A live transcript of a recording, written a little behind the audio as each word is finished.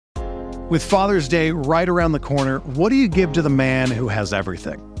With Father's Day right around the corner, what do you give to the man who has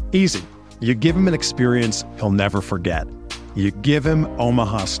everything? Easy. You give him an experience he'll never forget. You give him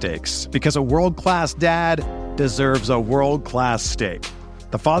Omaha Steaks, because a world-class dad deserves a world-class steak.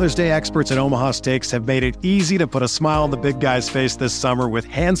 The Father's Day experts at Omaha Steaks have made it easy to put a smile on the big guy's face this summer with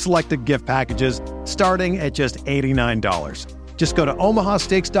hand-selected gift packages starting at just $89. Just go to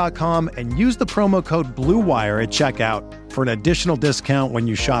omahasteaks.com and use the promo code BLUEWIRE at checkout for an additional discount when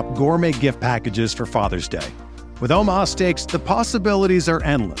you shop gourmet gift packages for Father's Day. With Omaha Steaks, the possibilities are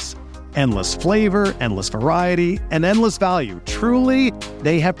endless. Endless flavor, endless variety, and endless value. Truly,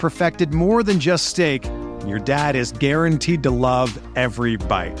 they have perfected more than just steak. Your dad is guaranteed to love every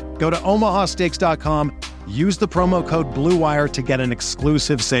bite. Go to omahasteaks.com, use the promo code BLUEWIRE to get an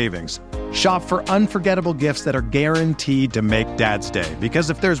exclusive savings. Shop for unforgettable gifts that are guaranteed to make Dad's Day. Because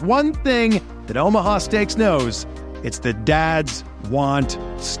if there's one thing that Omaha Steaks knows, it's that dads want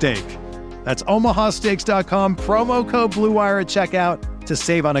steak. That's omahasteaks.com, promo code BLUEWIRE at checkout to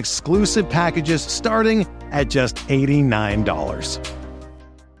save on exclusive packages starting at just $89.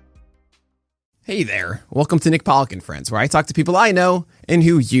 Hey there. Welcome to Nick Pollack and Friends, where I talk to people I know and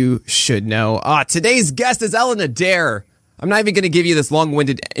who you should know. Today's guest is Ellen Adair. I'm not even going to give you this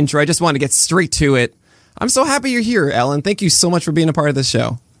long-winded intro. I just want to get straight to it. I'm so happy you're here, Ellen. Thank you so much for being a part of this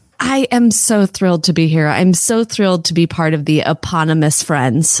show. I am so thrilled to be here. I'm so thrilled to be part of the eponymous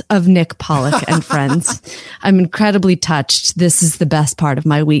Friends of Nick Pollack and Friends. I'm incredibly touched. This is the best part of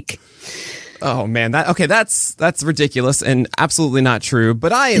my week. Oh man, that's ridiculous and absolutely not true.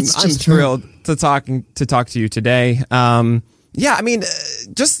 But I'm thrilled to talk to you today. Yeah, I mean,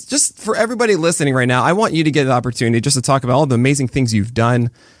 just for everybody listening right now, I want you to get the opportunity just to talk about all the amazing things you've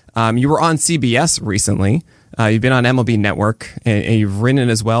done. You were on CBS recently. You've been on MLB Network, and you've written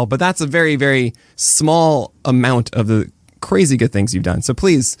as well. But that's a very, very small amount of the crazy good things you've done. So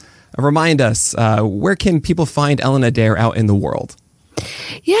please remind us, where can people find Ellen Adair out in the world?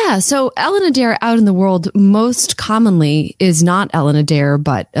 Yeah, so Ellen Adair out in the world most commonly is not Ellen Adair,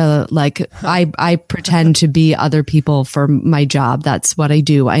 but I pretend to be other people for my job. That's what I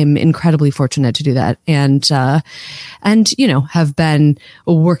do. I am incredibly fortunate to do that, and have been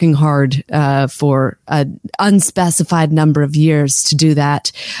working hard for an unspecified number of years to do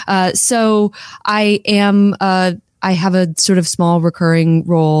that. So I have a sort of small recurring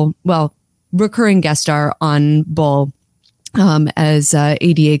guest star on Bull. As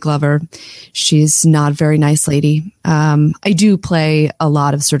ADA Glover. She's not a very nice lady. I do play a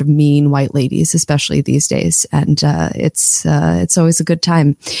lot of sort of mean white ladies, especially these days, and it's always a good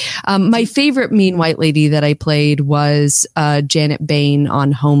time. My favorite mean white lady that I played was Janet Bain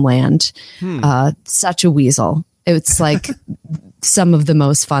on Homeland. Such a weasel. It's like some of the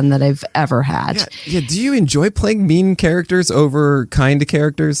most fun that I've ever had. Yeah. Do you enjoy playing mean characters over kind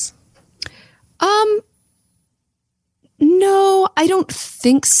characters? No, I don't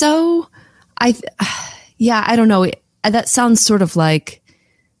think so. I don't know. That sounds sort of like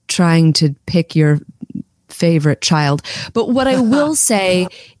trying to pick your favorite child. But what I will say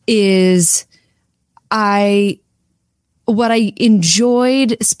is what I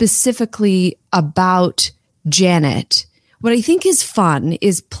enjoyed specifically about Janet, what I think is fun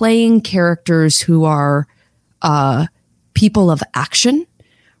is playing characters who are people of action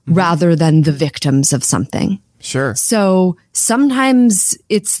rather than the victims of something. Sure. So sometimes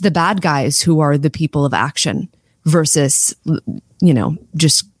it's the bad guys who are the people of action versus,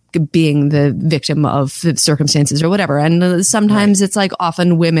 just being the victim of circumstances or whatever. And sometimes it's like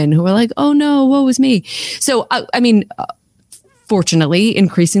often women who are like, oh no, woe is me. So, fortunately,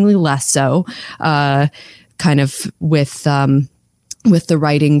 increasingly less so, kind of with the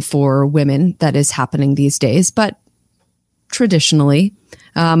writing for women that is happening these days. But traditionally,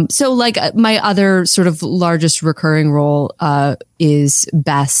 so like my other sort of largest recurring role is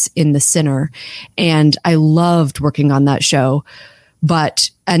Bess in The Sinner, and I loved working on that show.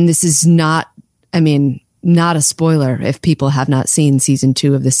 And this is not a spoiler if people have not seen season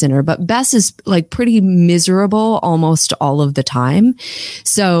 2 of The Sinner, but Bess is like pretty miserable almost all of the time.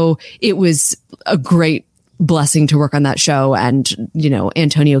 So it was a great blessing to work on that show. And,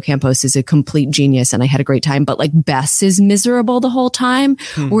 Antonio Campos is a complete genius and I had a great time, but like Bess is miserable the whole time.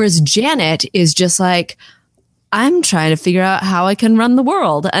 Whereas Janet is just like, I'm trying to figure out how I can run the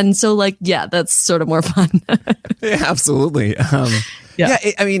world. And so that's sort of more fun. Yeah, absolutely. For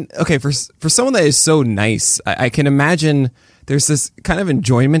someone that is so nice, I can imagine there's this kind of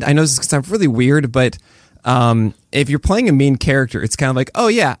enjoyment. I know this is really weird, but if you're playing a mean character, it's kind of like, oh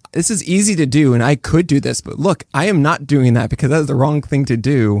yeah, this is easy to do and I could do this, but look, I am not doing that because that's the wrong thing to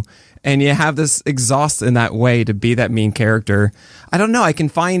do. And you have this exhaust in that way to be that mean character. I don't know.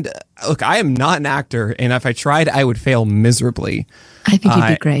 I am not an actor, and if I tried, I would fail miserably. I think you'd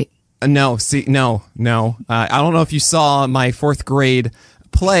be great. No. I don't know if you saw my 4th grade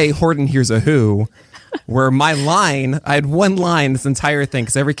play, Horton Hears a Who, where my line, I had one line this entire thing,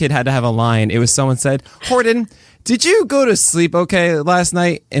 because every kid had to have a line. It was someone said, Horton, did you go to sleep okay last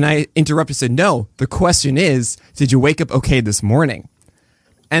night? And I interrupted and said, no, the question is, did you wake up okay this morning?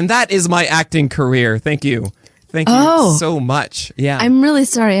 And that is my acting career. Thank you. Thank you so much. Yeah. I'm really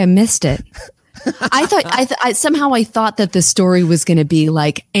sorry I missed it. I thought somehow I thought that the story was going to be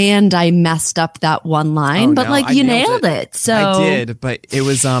like, and I messed up that one line, but like you nailed it. So I did, but it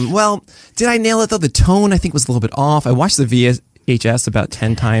was well, did I nail it though? The tone I think was a little bit off. I watched the VHS about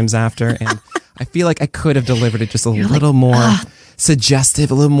 10 times after, and I feel like I could have delivered it just a little more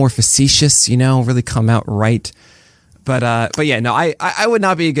suggestive, a little more facetious, really come out right. But yeah, no, I would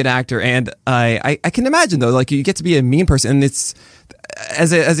not be a good actor, and I can imagine though, like you get to be a mean person, and it's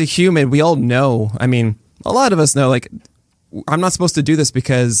as a human, we all know. I mean, a lot of us know, like I'm not supposed to do this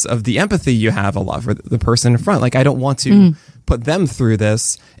because of the empathy you have a lot for the person in front. Like I don't want to put them through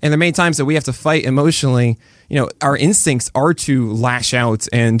this, and there are many times that we have to fight emotionally. Our instincts are to lash out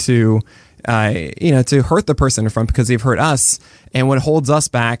and to hurt the person in front because they've hurt us. And what holds us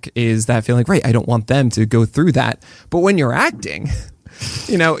back is that feeling, right, I don't want them to go through that. But when you're acting,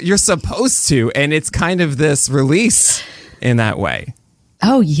 you're supposed to, and it's kind of this release in that way.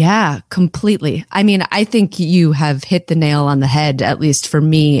 Oh, yeah, completely. I mean, I think you have hit the nail on the head, at least for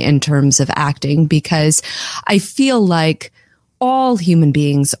me, in terms of acting, because I feel like all human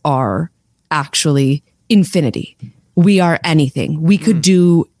beings are actually infinity. We are anything. We could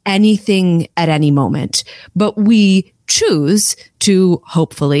do anything at any moment, but we choose to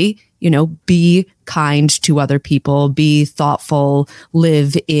hopefully, be kind to other people, be thoughtful,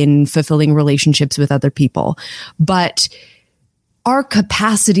 live in fulfilling relationships with other people. But our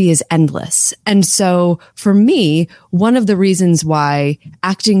capacity is endless. And so for me, one of the reasons why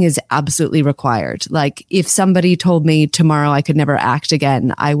acting is absolutely required, like if somebody told me tomorrow I could never act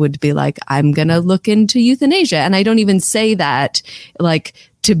again, I would be like, I'm going to look into euthanasia. And I don't even say that like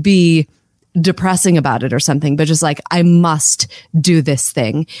to be depressing about it or something, but just like, I must do this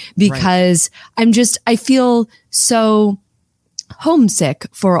thing because I feel so homesick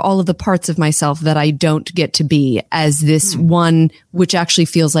for all of the parts of myself that I don't get to be as this one, which actually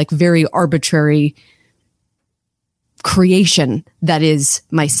feels like very arbitrary creation that is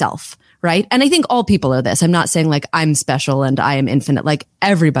myself. Right. And I think all people are this. I'm not saying like I'm special and I am infinite, like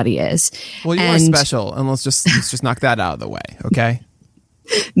everybody is. Well, you are special, and let's just knock that out of the way. Okay.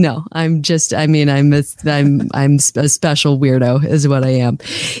 No, I'm a special weirdo is what I am.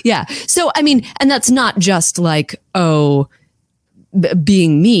 Yeah. So, I mean, and that's not just like,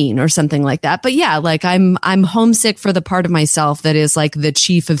 being mean or something like that. But yeah, like I'm homesick for the part of myself that is like the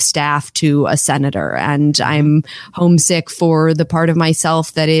chief of staff to a senator. And I'm homesick for the part of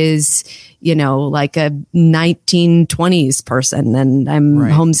myself that is, like a 1920s person. And I'm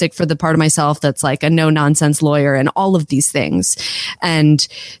homesick for the part of myself that's like a no nonsense lawyer and all of these things. And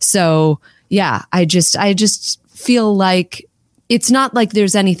so, yeah, I just feel like it's not like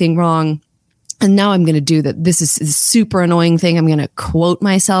there's anything wrong. And now I'm going to do that. This is a super annoying thing. I'm going to quote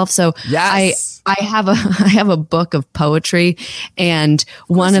myself. So yes. I have a book of poetry, and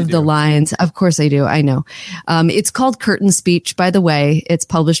one of the lines, of course I do. I know. It's called Curtain Speech, by the way. It's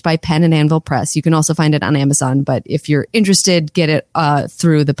published by Pen and Anvil Press. You can also find it on Amazon, but if you're interested, get it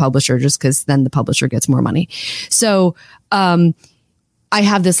through the publisher, just because then the publisher gets more money. So, I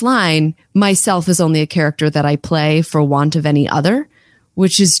have this line, myself is only a character that I play for want of any other,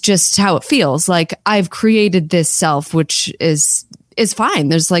 which is just how it feels. Like I've created this self, which is fine.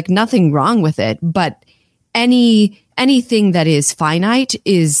 There's like nothing wrong with it. But anything that is finite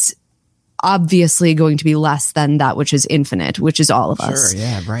is obviously going to be less than that which is infinite, which is all of us. Sure,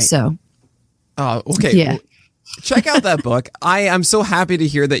 yeah, right. So, okay. Yeah. Well, check out that book. I'm so happy to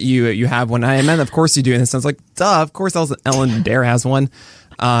hear that you have one. I mean, of course you do. And it sounds like, duh, of course Ellen Dare has one.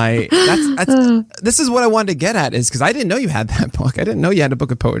 This is what I wanted to get at, is because I didn't know you had that book. I didn't know you had a book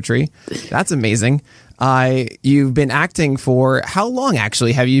of poetry. That's amazing. You've been acting for how long?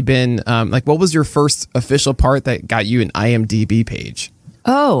 Actually, have you been what was your first official part that got you an IMDb page?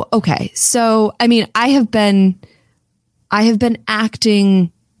 Oh, okay. So I mean, I have been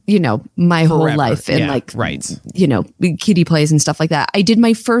acting, my Forever. whole life in kiddie plays and stuff like that. I did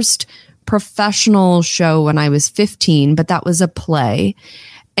my first professional show when I was 15, but that was a play.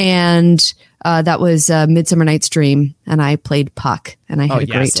 And that was Midsummer Night's Dream, and I played Puck, and I had a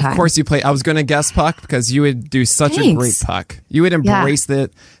great time. Of course you played. I was going to guess Puck because you would do such a great Puck. You would embrace the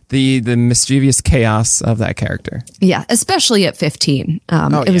mischievous chaos of that character. Yeah, especially at 15.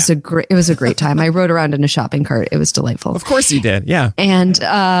 It was a great time. I rode around in a shopping cart. It was delightful. Of course you did. Yeah. And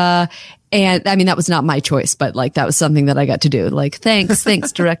I mean, that was not my choice, but like that was something that I got to do. Like,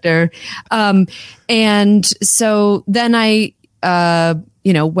 thanks, director. And so then I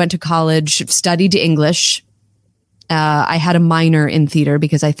went to college, studied English. I had a minor in theater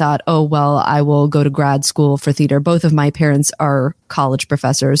because I thought, oh, well, I will go to grad school for theater. Both of my parents are college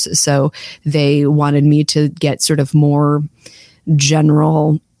professors, so they wanted me to get sort of more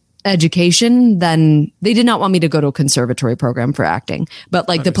general education. Then they did not want me to go to a conservatory program for acting. But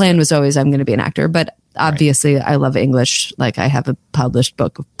like the plan was always, I'm going to be an actor. But obviously I love English. Like I have a published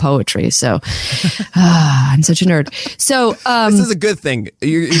book of poetry. So I'm such a nerd. So this is a good thing.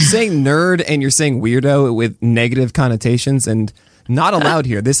 You're saying nerd and you're saying weirdo with negative connotations and not allowed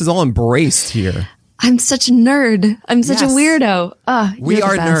here. This is all embraced here. I'm such a nerd. I'm such a weirdo. We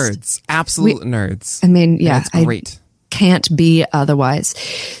are nerds. Absolute nerds. I mean, yeah. It's great. Can't be otherwise.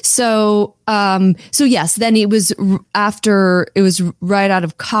 So yes, then it was right out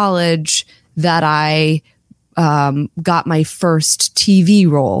of college that I got my first TV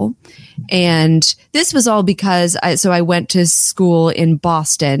role. And this was all because I went to school in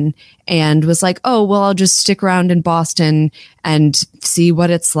Boston and was like, oh, well, I'll just stick around in Boston and see what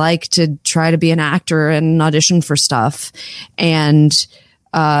it's like to try to be an actor and audition for stuff. And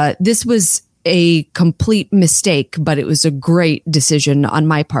this was a complete mistake, but it was a great decision on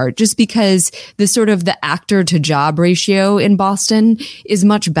my part, just because the actor to job ratio in Boston is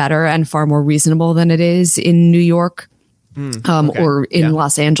much better and far more reasonable than it is in New York or in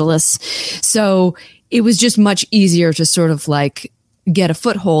Los Angeles. So it was just much easier to sort of like get a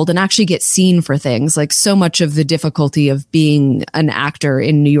foothold and actually get seen for things. Like so much of the difficulty of being an actor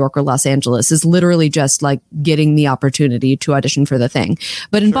in New York or Los Angeles is literally just like getting the opportunity to audition for the thing.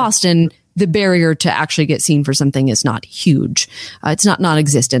 But in Boston, the barrier to actually get seen for something is not huge. It's not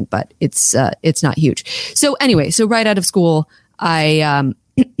non-existent, but it's not huge. So anyway, right out of school, I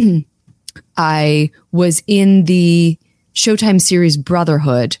was in the Showtime series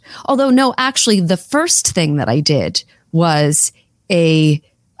Brotherhood. Although no, actually the first thing that I did was a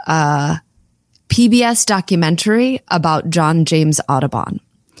PBS documentary about John James Audubon.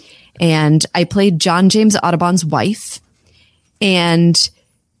 And I played John James Audubon's wife, and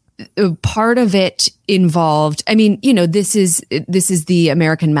part of it involved, I mean, this is the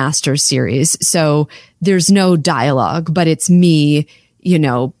American Masters series. So there's no dialogue, but it's me,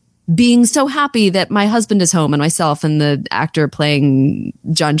 being so happy that my husband is home and myself and the actor playing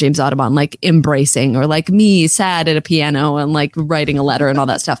John James Audubon, like embracing, or like me sad at a piano and like writing a letter and all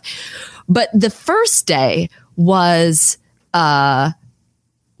that stuff. But the first day was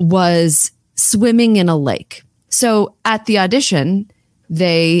swimming in a lake. So at the audition,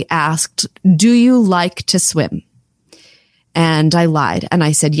 they asked, do you like to swim? And I lied and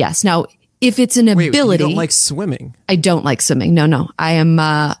I said yes. Now, if it's an ability, you don't like swimming? I don't like swimming. No. I am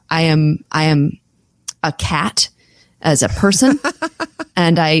a cat as a person,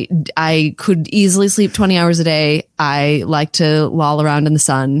 and I could easily sleep 20 hours a day. I like to loll around in the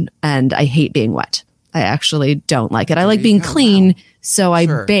sun, and I hate being wet. I actually don't like it. I like being clean, so I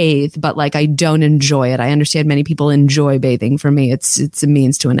bathe, but like I don't enjoy it. I understand many people enjoy bathing. For me, it's a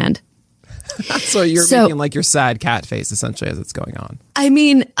means to an end. So you're making like your sad cat face essentially as it's going on. I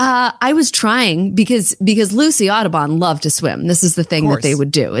mean, I was trying because Lucy Audubon loved to swim. This is the thing that they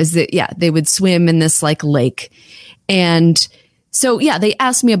would do, is that, they would swim in this like lake. And so, they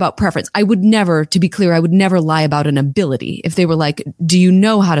asked me about preference. I would never, to be clear, I would never lie about an ability. If they were like, do you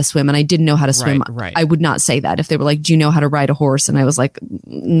know how to swim? And I didn't know how to swim. Right. I would not say that. If they were like, do you know how to ride a horse? And I was like,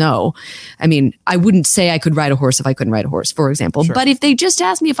 no. I mean, I wouldn't say I could ride a horse if I couldn't ride a horse, for example. But if they just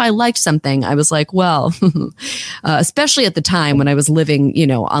asked me if I liked something, I was like, well, especially at the time when I was living,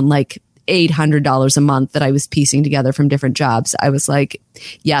 on like $800 a month that I was piecing together from different jobs. I was like,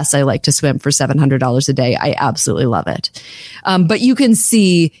 yes, I like to swim for $700 a day. I absolutely love it. But you can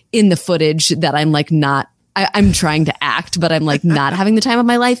see in the footage that I'm like I'm trying to act, but I'm like not having the time of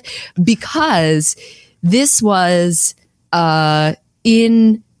my life, because this was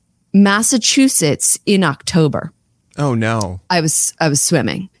in Massachusetts in October. Oh no. I was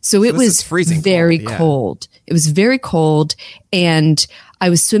swimming. So it was freezing very cold. It was very cold, and I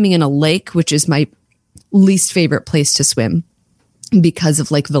was swimming in a lake, which is my least favorite place to swim because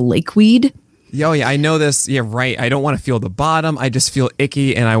of like the lake weed. Yo, yeah, I know this. Yeah, right. I don't want to feel the bottom. I just feel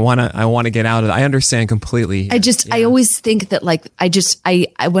icky, and I want to get out of it. I understand completely. I always think that like, I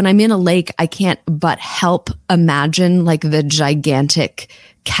when I'm in a lake, I can't but help imagine like the gigantic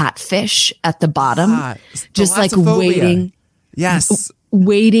catfish at the bottom, just like waiting. Yes.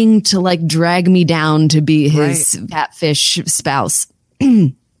 Waiting to like drag me down to be his catfish spouse.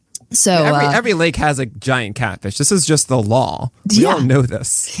 So every lake has a giant catfish. This is just the law. We all know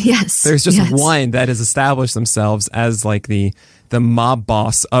this. Yes. There's just one that has established themselves as like the mob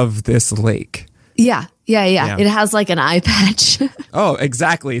boss of this lake. Yeah. It has like an eye patch. Oh,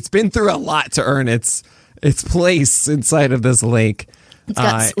 exactly. It's been through a lot to earn its place inside of this lake. It's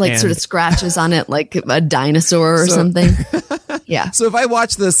got sort of scratches on it, like a dinosaur or something. Yeah. So if I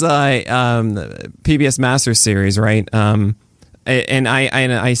watch this PBS Masters series, right, and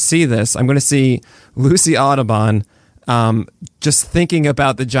I see this, I'm going to see Lucy Audubon just thinking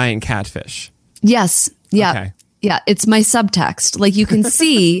about the giant catfish. Yes. Yeah. Okay. Yeah. It's my subtext. Like you can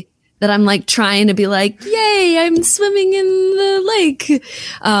see that I'm like trying to be like, yay, I'm swimming in the lake.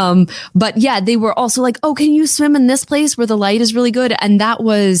 But yeah, they were also like, oh, can you swim in this place where the light is really good? And that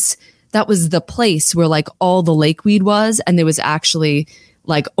was the place where like all the lakeweed was. And there was actually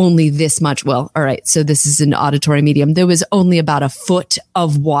like only this much. Well, all right. So this is an auditory medium. There was only about a foot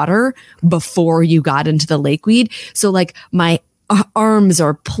of water before you got into the lakeweed. So like my arms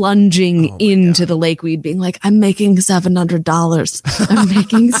are plunging into the lakeweed being like, I'm making $700. I'm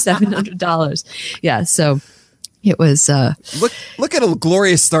making $700. Yeah. So it was, look at a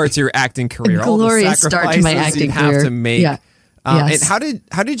glorious start to your acting career. A glorious start to my acting you have career. To make. Yeah. Yes. And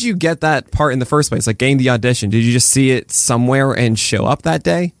how did you get that part in the first place? Like getting the audition? Did you just see it somewhere and show up that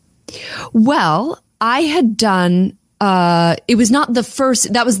day? Well, I had done. It was not the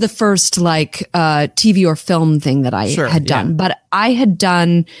first. That was the first like TV or film thing that I had done. But I had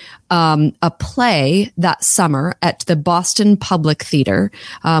done a play that summer at the Boston Public Theater,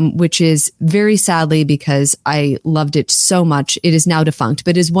 which is very sadly because I loved it so much. It is now defunct,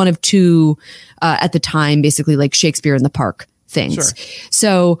 but is one of two at the time, basically like Shakespeare in the Park things. Sure.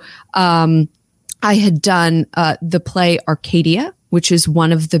 So I had done the play Arcadia, which is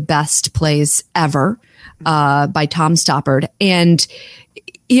one of the best plays ever by Tom Stoppard. And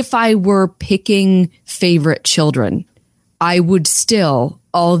if I were picking favorite children, I would still,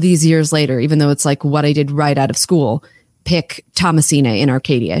 all these years later, even though it's like what I did right out of school, pick Thomasina in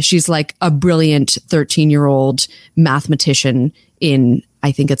Arcadia. She's like a brilliant 13-year-old mathematician in,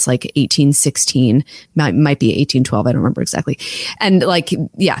 I think it's like 1816, might be 1812. I don't remember exactly. And like,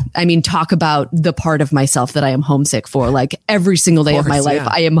 yeah, I mean, talk about the part of myself that I am homesick for. Like every single day of my life,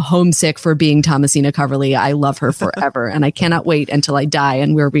 I am homesick for being Thomasina Coverley. I love her forever. And I cannot wait until I die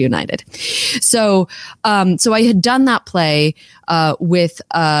and we're reunited. So I had done that play, with,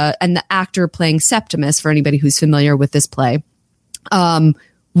 and the actor playing Septimus, for anybody who's familiar with this play,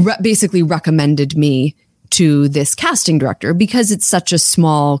 basically recommended me to this casting director because it's such a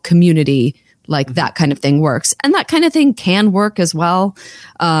small community. Like that kind of thing works, and that kind of thing can work as well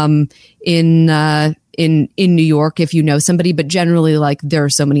in New York if you know somebody. But generally, like there are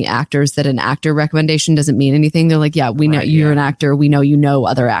so many actors that an actor recommendation doesn't mean anything. They're like, yeah, we know you're an actor. We know you know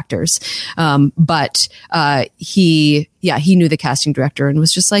other actors. But he knew the casting director and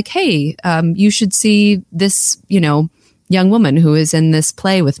was just like, hey, you should see this, young woman who is in this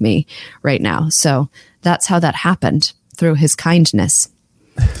play with me right now. So that's how that happened, through his kindness.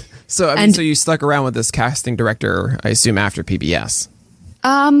 So, so you stuck around with this casting director, I assume, after PBS?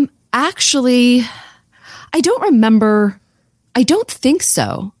 Actually, I don't remember. I don't think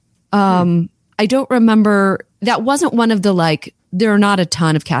so. I don't remember. That wasn't one of the, like, there are not a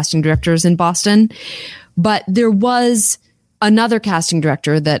ton of casting directors in Boston, but there was another casting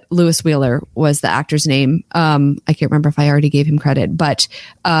director that Lewis Wheeler was the actor's name. I can't remember if I already gave him credit, but,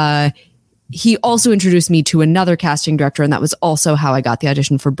 he also introduced me to another casting director, and that was also how I got the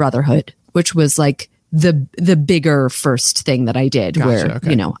audition for Brotherhood, which was like the bigger first thing that I did, where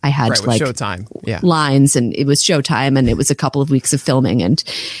I had like Showtime, lines, and it was Showtime, and it was a couple of weeks of filming, and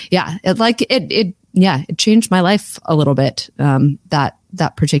it changed my life a little bit.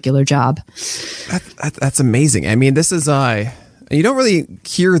 That particular job. That's amazing. I mean, this is you don't really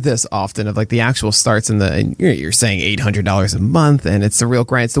hear this often of like the actual starts and you're saying $800 a month, and it's the real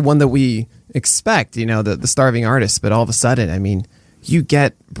grind. It's the one that we expect, the starving artist. But all of a sudden, I mean, you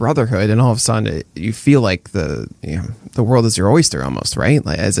get Brotherhood, and all of a sudden you feel like the world is your oyster almost, right?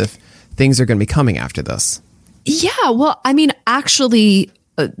 Like as if things are going to be coming after this. Yeah. Well, I mean, actually,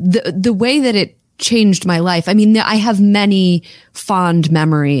 the way that it changed my life. I mean, I have many fond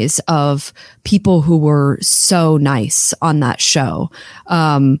memories of people who were so nice on that show.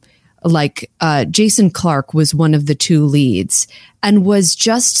 like Jason Clarke was one of the two leads and was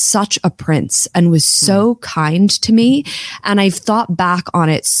just such a prince and was so kind to me. And I've thought back on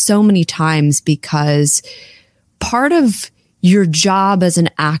it so many times because part of your job as an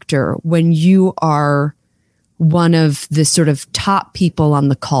actor, when you are one of the sort of top people on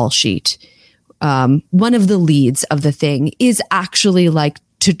the call sheet, one of the leads of the thing, is actually like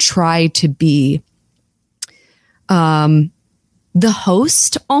to try to be the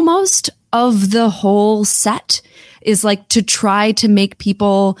host almost of the whole set, is like to try to make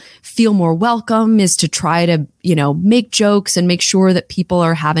people feel more welcome, is to try to, you know, make jokes and make sure that people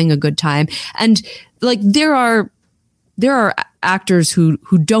are having a good time. And like there are actors who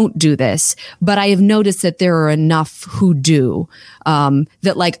don't do this, but I have noticed that there are enough who do,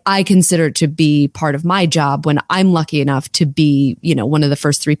 that like I consider to be part of my job when I'm lucky enough to be, you know, one of the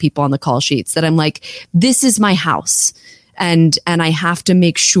first 3 people on the call sheets, that I'm like, this is my house. And I have to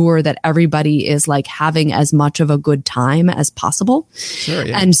make sure that everybody is like having as much of a good time as possible. Sure,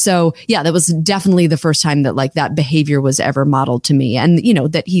 yeah. And so, yeah, that was definitely the first time that like that behavior was ever modeled to me, and, you know,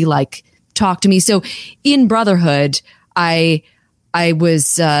 that he like talked to me. So in Brotherhood, I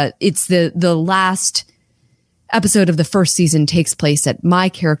was, it's the last episode of the first season takes place at my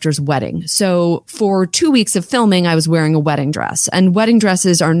character's wedding. So for 2 weeks of filming, I was wearing a wedding dress, and wedding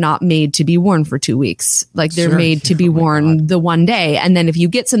dresses are not made to be worn for 2 weeks. Like they're made to be worn the one day. And then if you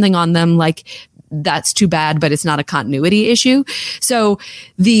get something on them, like that's too bad, but it's not a continuity issue. So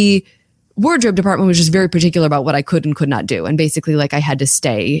the wardrobe department was just very particular about what I could and could not do. And basically like I had to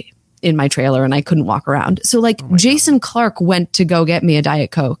stay in my trailer and I couldn't walk around. So like Jason Clarke went to go get me a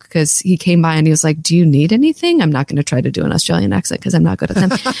Diet Coke because he came by and he was like, do you need anything? I'm not going to try to do an Australian accent because I'm not good at them.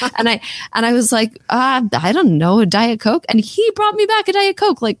 and I was like, I don't know, a Diet Coke. And he brought me back a Diet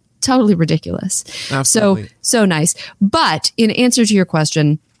Coke, like totally ridiculous. Absolutely. So nice. But in answer to your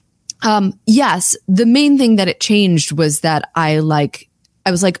question, yes, the main thing that it changed was that I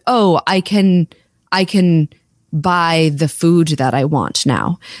was like, oh, I can buy the food that I want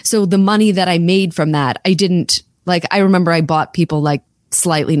now. So the money that I made from that, I remember I bought people like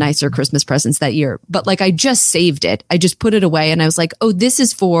slightly nicer Christmas presents that year, but like I just saved it. I just put it away and I was like, oh, this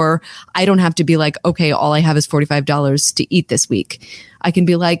is for, I don't have to be like, okay, all I have is $45 to eat this week. I can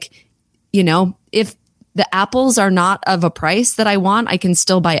be like, you know, if the apples are not of a price that I want, I can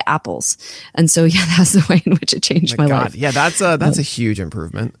still buy apples. And so, yeah, that's the way in which it changed my life. Yeah, that's a huge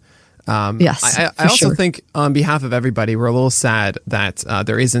improvement. Yes, I also think on behalf of everybody, we're a little sad that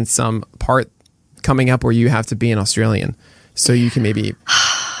there isn't some part coming up where you have to be an Australian, so you can maybe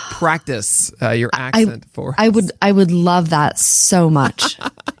practice your accent for us. I would love that so much.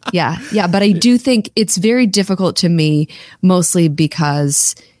 Yeah. But I do think it's very difficult to me, mostly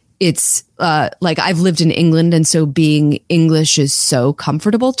because it's like I've lived in England, and so being English is so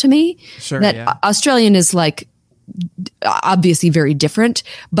comfortable to me. Sure, that yeah. Australian is like obviously very different,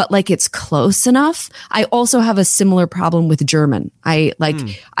 but like it's close enough. I also have a similar problem with German.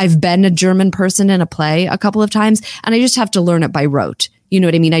 I've been a German person in a play a couple of times, and I just have to learn it by rote. You know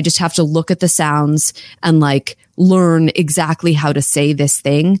what I mean? I just have to look at the sounds and like learn exactly how to say this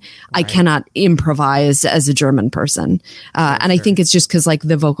thing. Right. I cannot improvise as a German person. And I think it's just because like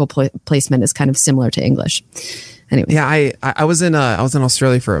the vocal placement is kind of similar to English. Anyway. Yeah, I was in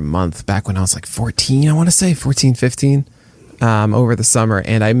Australia for a month back when I was like 14, I want to say 14, 15, over the summer.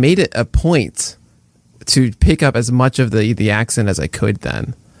 And I made it a point to pick up as much of the accent as I could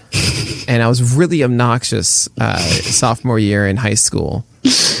then. And I was really obnoxious sophomore year in high school,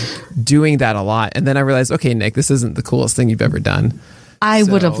 doing that a lot. And then I realized, okay, Nick, this isn't the coolest thing you've ever done. I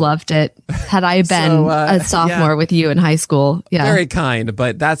would have loved it had I been a sophomore with you in high school. Yeah. Very kind,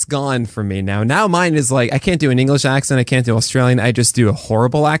 but that's gone from me now. Now mine is like, I can't do an English accent. I can't do Australian. I just do a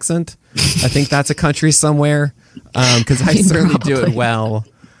horrible accent. I think that's a country somewhere, because I certainly do it well.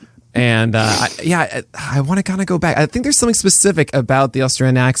 And I want to kind of go back. I think there's something specific about the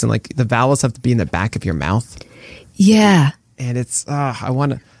Australian accent. Like the vowels have to be in the back of your mouth. Yeah. And it's, I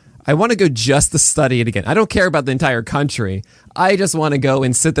want to go just to study it again. I don't care about the entire country. I just want to go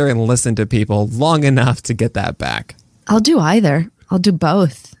and sit there and listen to people long enough to get that back. I'll do either. I'll do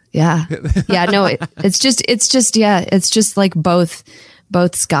both. Yeah. Yeah. No, it's just like both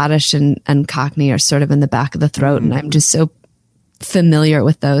Scottish and Cockney are sort of in the back of the throat. And I'm just so familiar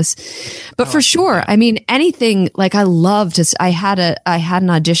with those. But for sure, I mean, anything like I had an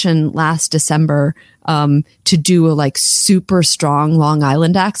audition last December to do a like super strong Long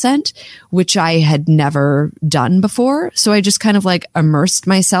Island accent, which I had never done before. So I just kind of like immersed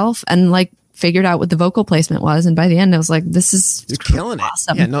myself and like figured out what the vocal placement was. And by the end I was like, this is You're killing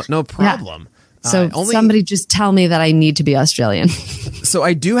awesome. it. Yeah, no problem. So somebody just tell me that I need to be Australian. So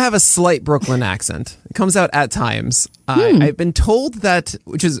I do have a slight Brooklyn accent. It comes out at times. I've been told that,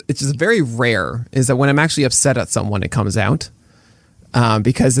 which is very rare, is that when I'm actually upset at someone, it comes out.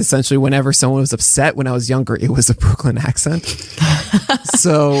 Because essentially whenever someone was upset when I was younger, it was a Brooklyn accent.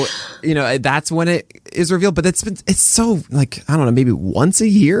 So, that's when it is revealed. But it's so like, I don't know, maybe once a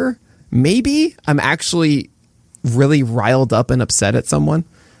year, maybe I'm actually really riled up and upset at someone.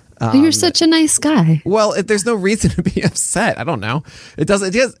 You're such a nice guy. Well, there's no reason to be upset. I don't know. It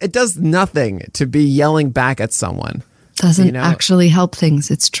does nothing to be yelling back at someone. Doesn't actually help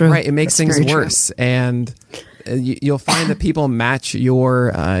things. It's true. Right. It makes things worse. True. And you'll find that people match your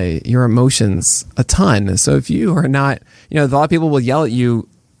emotions a ton. So if you are not, a lot of people will yell at you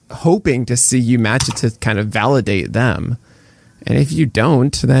hoping to see you match it to kind of validate them. And if you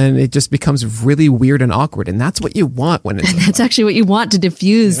don't, then it just becomes really weird and awkward. And that's what you want when it's... That's actually what you want to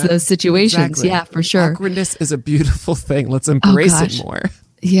diffuse those situations. Exactly. Yeah, for sure. Awkwardness is a beautiful thing. Let's embrace it more.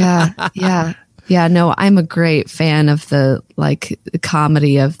 Yeah. No, I'm a great fan of the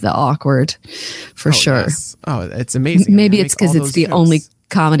comedy of the awkward, for sure. Yes. Oh, it's amazing. Maybe it's because it's the only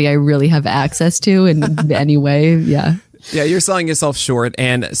comedy I really have access to in any way. Yeah. Yeah, you're selling yourself short.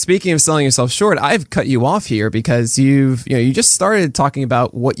 And speaking of selling yourself short, I've cut you off here because you just started talking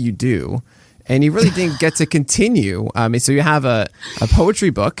about what you do, and you really didn't get to continue. So you have a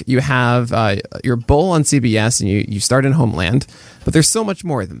poetry book, you have your Bull on CBS, and you start in Homeland, but there's so much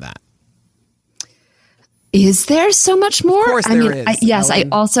more than that. Is there so much more? Of course there is. Yes,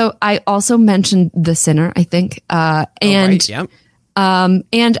 Ellen. I also mentioned The Sinner, I think, and right, yep.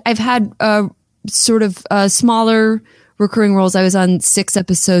 And I've had sort of smaller recurring roles. I was on 6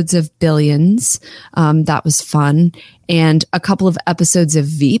 episodes of Billions. That was fun. And a couple of episodes of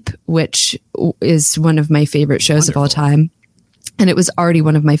Veep, which is one of my favorite shows of all time. And it was already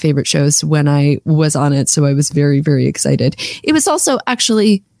one of my favorite shows when I was on it. So I was very, very excited. It was also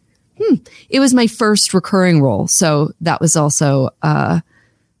actually, it was my first recurring role. So that was also, I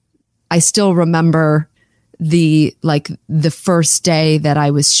still remember the first day that I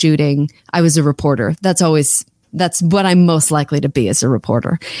was shooting. I was a reporter. That's what I'm most likely to be, as a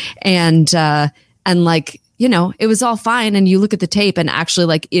reporter. And it was all fine. And you look at the tape and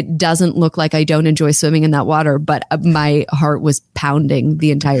actually it doesn't look like I don't enjoy swimming in that water, but my heart was pounding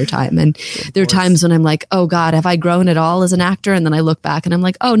the entire time. And there are times when I'm like, oh God, have I grown at all as an actor? And then I look back and I'm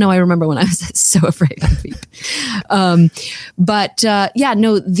like, oh no, I remember when I was so afraid of Veep.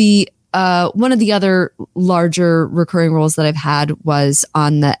 One of the other larger recurring roles that I've had was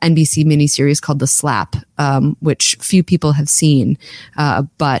on the NBC miniseries called The Slap, which few people have seen,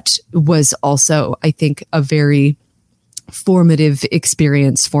 but was also, I think, a very formative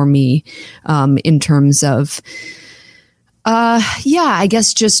experience for me in terms of, I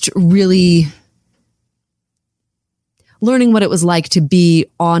guess just really learning what it was like to be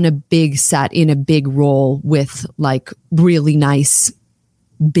on a big set in a big role with really nice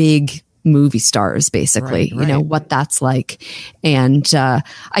big movie stars, basically, right. What that's like. And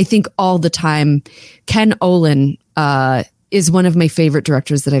I think all the time, Ken Olin is one of my favorite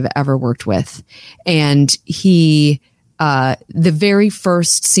directors that I've ever worked with. And he, the very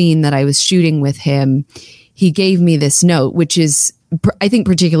first scene that I was shooting with him, he gave me this note, which is, I think,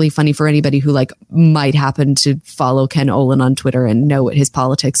 particularly funny for anybody who might happen to follow Ken Olin on Twitter and know what his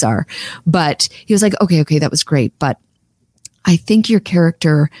politics are. But he was like, okay, that was great, but I think your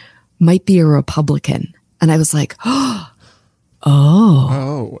character might be a Republican. And I was like,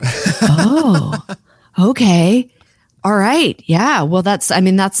 okay. All right. Yeah. Well, that's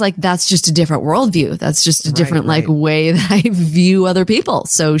just a different worldview. That's just a different way that I view other people.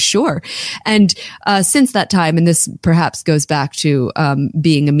 So sure. And since that time, and this perhaps goes back to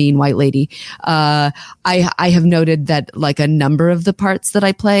being a mean white lady, I have noted that a number of the parts that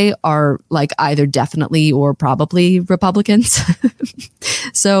I play are either definitely or probably Republicans.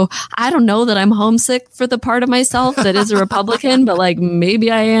 So I don't know that I'm homesick for the part of myself that is a Republican, but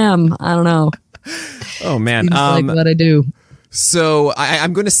maybe I am. I don't know. Oh man, what I do. So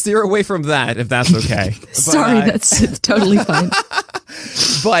I'm going to steer away from that, if that's okay. Sorry, that's totally fine.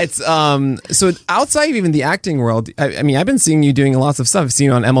 But so outside of even the acting world, I mean, I've been seeing you doing lots of stuff. I've seen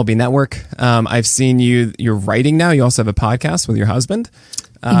you on MLB Network. I've seen you're writing now. You also have a podcast with your husband.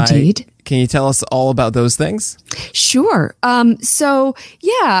 Indeed. Can you tell us all about those things? Sure. So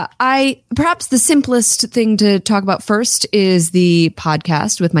perhaps the simplest thing to talk about first is the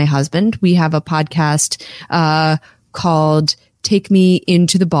podcast with my husband. We have a podcast called take me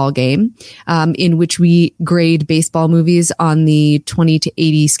into the ball game, in which we grade baseball movies on the 20 to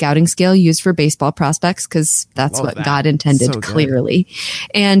 80 scouting scale used for baseball prospects, because that's Love what that. God intended, So good. clearly.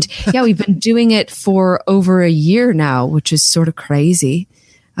 And yeah, we've been doing it for over a year now, which is sort of crazy.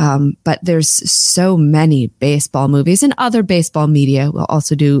 But there's so many baseball movies and other baseball media. We'll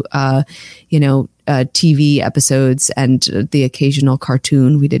also do, TV episodes and the occasional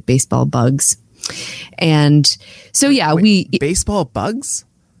cartoon. We did Baseball Bugs. And so, yeah, Baseball Bugs?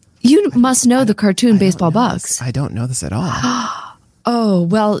 you must know the cartoon Baseball Bugs. I don't know this at all. Oh,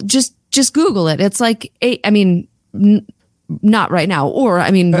 well, just Google it. It's like, not right now, or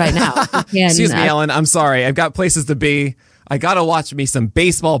right now. You can, Excuse me, Ellen. I'm sorry. I've got places to be. I got to watch me some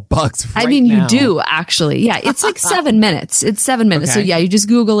Baseball Bugs right now. you do, actually. Yeah, it's like 7 minutes. It's 7 minutes. Okay. So yeah, you just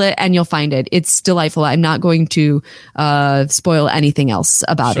Google it and you'll find it. It's delightful. I'm not going to spoil anything else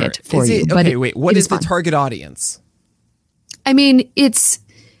about Sure. it for Is you. it- But okay, wait. What is the fun. target audience? It's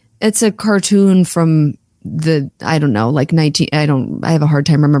a cartoon from I don't know, like I have a hard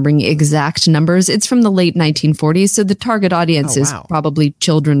time remembering exact numbers. It's from the late 1940s. So the target audience is wow. probably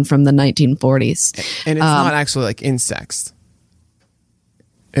children from the 1940s. And it's not actually like insects.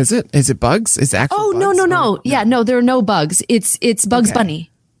 Is it? Is it bugs? Is it actually Oh, bugs? no. Yeah, no, there are no bugs. It's Bugs Okay.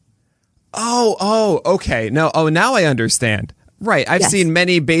 Bunny. Oh, okay. No, now I understand. Right. I've Yes. seen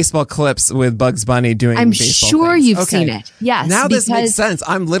many baseball clips with Bugs Bunny doing I'm baseball sure things. you've Okay. seen it. Yes, Now this makes because- sense.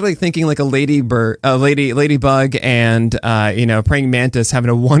 I'm literally thinking like a ladybug and praying mantis having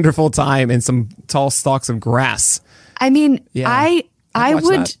a wonderful time in some tall stalks of grass. Yeah. I'd watch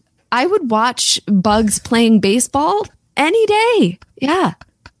that. I would watch Bugs playing baseball any day. Yeah.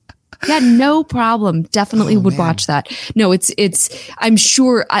 Yeah, no problem. Definitely would watch that. No, it's, I'm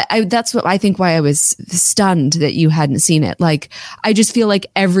sure that's what I think why I was stunned that you hadn't seen it. Like, I just feel like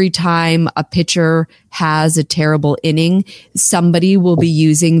every time a pitcher has a terrible inning, somebody will be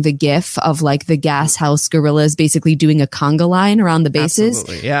using the gif of like the Gas House Gorillas basically doing a conga line around the bases.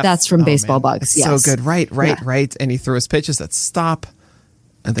 Absolutely, yes. That's from Oh, Baseball man. Bugs. It's Yes. so good. Right. Yeah. And he throws pitches that stop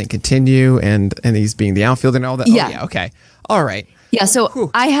and then continue and he's being the outfielder and all that. Yeah. Oh, yeah. Okay. All right. Yeah, so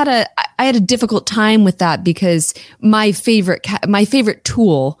I had a difficult time with that because my favorite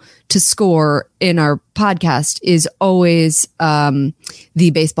tool to score in our podcast is always the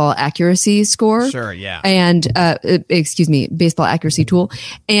baseball accuracy score. Sure, yeah. And baseball accuracy tool.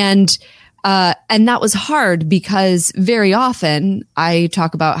 And that was hard because very often I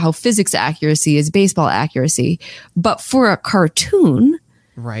talk about how physics accuracy is baseball accuracy, but for a cartoon,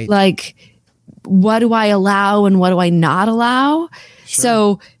 Right. like, what do I allow and what do I not allow? Sure.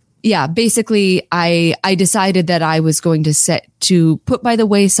 So yeah, basically I decided that I was going to put by the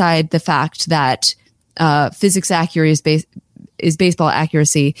wayside the fact that physics accuracy is baseball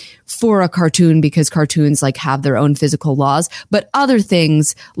accuracy for a cartoon because cartoons like have their own physical laws, but other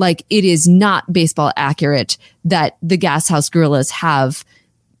things like it is not baseball accurate that the Gas House Gorillas have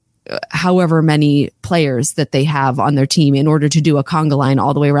however many players that they have on their team in order to do a conga line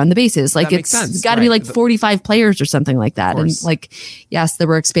all the way around the bases. Like, That makes it's sense, got to be right. like 45 players or something like that. And course. like, yes, there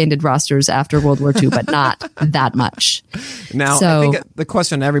were expanded rosters after World War II, but not that much. Now, So- I think the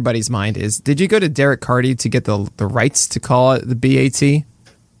question on everybody's mind is, did you go to Derek Carty to get the rights to call it the BAT?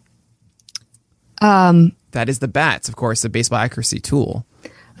 That is the BATS, of course, the baseball accuracy tool.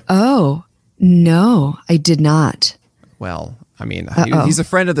 Oh, no, I did not. Well, I mean, he's a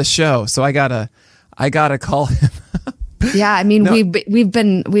friend of the show, so I gotta call him. Yeah, I mean, we've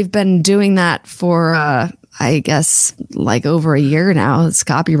been doing that for I guess like over a year now. It's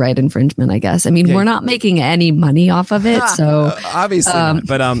copyright infringement, I guess. I mean, we're not making any money off of it, so Obviously not.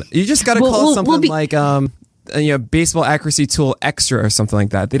 But you just gotta call it something like baseball accuracy tool extra or something like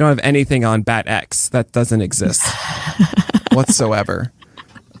that. They don't have anything on Bat X that doesn't exist whatsoever.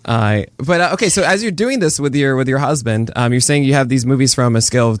 Okay, so as you're doing this with your husband, you're saying you have these movies from a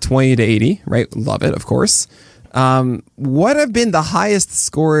scale of 20 to 80, right? Love it, of course. What have been the highest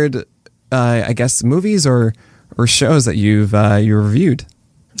scored, I guess, movies or shows that you reviewed?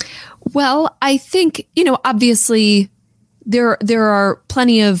 Well, I think, obviously there are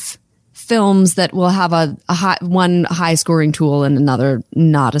plenty of films that will have one high scoring tool and another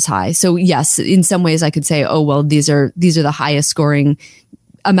not as high. So yes, in some ways I could say, oh, well, these are the highest scoring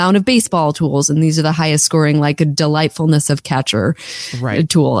amount of baseball tools, and these are the highest scoring, like a delightfulness of catcher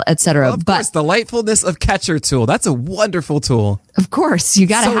tool, etc. Well, of course, delightfulness of catcher tool. That's a wonderful tool. Of course, you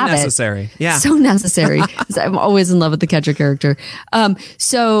got to So have necessary. it. Yeah. So necessary. 'Cause I'm always in love with the catcher character. I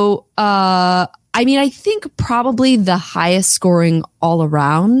think probably the highest scoring all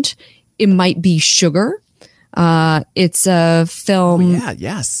around, it might be Sugar. It's a film. Yeah.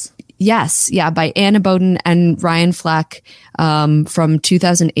 Yes. Yes. Yeah. By Anna Boden and Ryan Fleck, from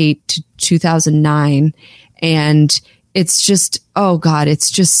 2008 to 2009. And it's just, oh God, it's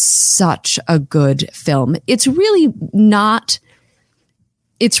just such a good film. It's really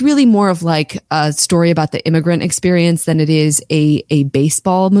more of like a story about the immigrant experience than it is a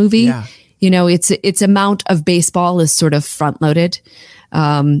baseball movie. Yeah. You know, its amount of baseball is sort of front loaded,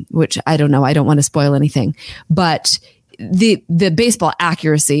 which I don't know. I don't want to spoil anything, but the baseball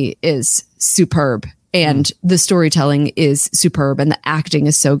accuracy is superb, and the storytelling is superb, and the acting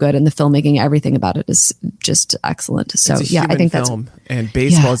is so good, and the filmmaking, everything about it is just excellent. So yeah, I think film, and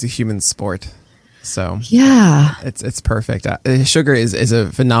baseball is a human sport. So yeah, it's perfect. Sugar is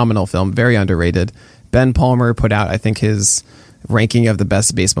a phenomenal film, very underrated. Ben Palmer put out, I think, his ranking of the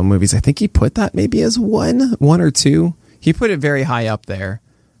best baseball movies. I think he put that maybe as one or two. He put it very high up there.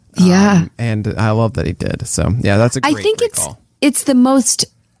 Yeah. And I love that he did. So yeah, that's a great call. It's the most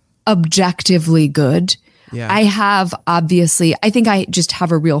objectively good. Yeah. I think I just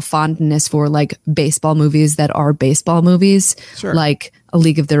have a real fondness for like baseball movies that are baseball movies, sure. Like A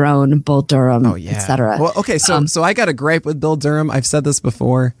League of Their Own, Bull Durham, etc. Well, okay, so I got a gripe with Bull Durham. I've said this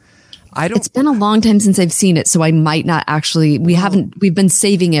before. It's been a long time since I've seen it, so I might not actually. We've been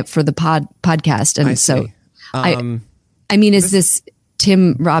saving it for the podcast, and so I mean, is this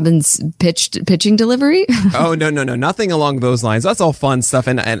Tim Robbins pitching delivery? Oh, no, nothing along those lines. That's all fun stuff.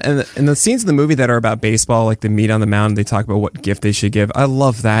 And the scenes in the movie that are about baseball, like the meet on the mound, they talk about what gift they should give. I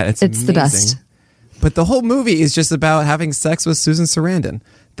love that. It's amazing. The best. But the whole movie is just about having sex with Susan Sarandon.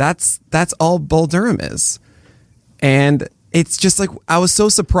 That's all Bull Durham is. And it's just like, I was so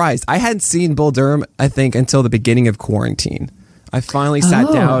surprised. I hadn't seen Bull Durham, I think, until the beginning of quarantine. I finally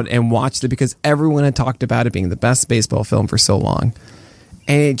sat down and watched it because everyone had talked about it being the best baseball film for so long.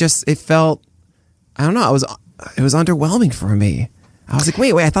 And it felt, I don't know, it was underwhelming for me. I was like,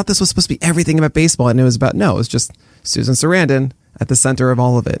 wait, I thought this was supposed to be everything about baseball. And it was just Susan Sarandon at the center of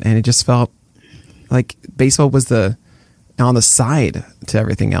all of it. And it just felt like baseball was on the side to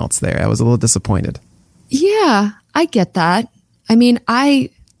everything else there. I was a little disappointed. Yeah, I get that. I mean,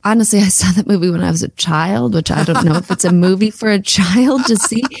 honestly, I saw that movie when I was a child, which I don't know if it's a movie for a child to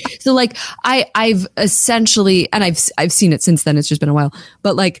see. So like I've essentially, and I've seen it since then, it's just been a while,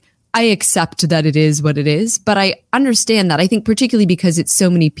 but like I accept that it is what it is, but I understand that. I think particularly because it's so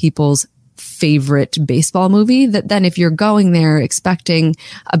many people's favorite baseball movie that then if you're going there expecting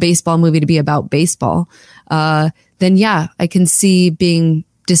a baseball movie to be about baseball, then yeah, I can see being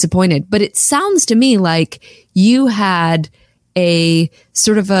disappointed. But it sounds to me like you had a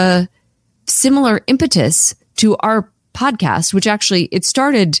sort of a similar impetus to our podcast, which actually it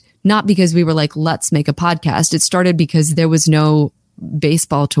started not because we were like, let's make a podcast. It started because there was no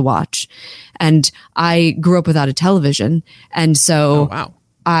baseball to watch. And I grew up without a television. And so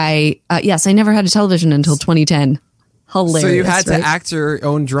I never had a television until 2010. Hilarious. So you had right? to act your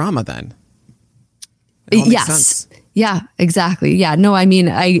own drama then. Yes. Yeah, exactly. Yeah. No, I mean,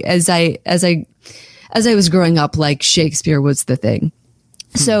 as I was growing up, like Shakespeare was the thing.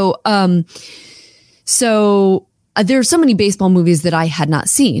 So there are so many baseball movies that I had not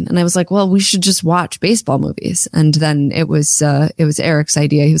seen. And I was like, well, we should just watch baseball movies. And then it was Eric's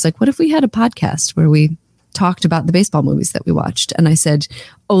idea. He was like, what if we had a podcast where we talked about the baseball movies that we watched? And I said,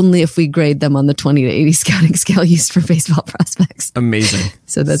 only if we grade them on the 20 to 80 scouting scale used for baseball prospects. Amazing.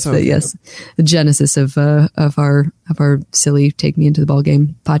 So that's the genesis of our silly Take Me Into the Ball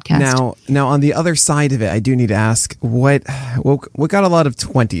Game podcast. Now on the other side of it, I do need to ask what got a lot of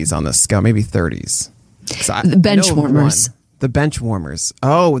 20s on this scale, maybe 30s. The bench warmers. The bench warmers.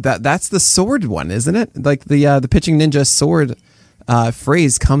 Oh, that's the sword one, isn't it? Like the pitching ninja sword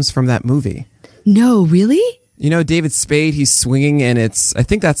phrase comes from that movie. No, really? You know, David Spade, he's swinging, and I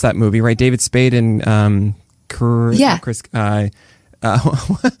think that's that movie, right? David Spade and Chris.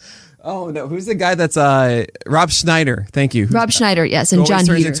 Oh no, who's the guy that's Rob Schneider? Thank you. Rob Schneider, yes, and John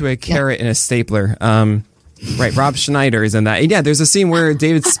turns into a carrot and a stapler. Right, Rob Schneider is in that. And yeah, there's a scene where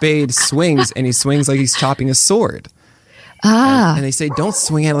David Spade swings, and he swings like he's chopping a sword. And they say, don't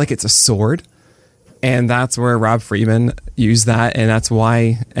swing at it like it's a sword. And that's where Rob Friedman used that, and that's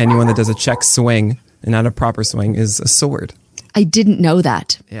why anyone that does a check swing and not a proper swing is a sword. I didn't know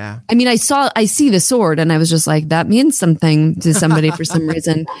that. Yeah. I mean, I see the sword and I was just like, that means something to somebody for some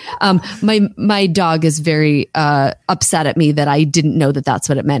reason. My dog is very upset at me that I didn't know that that's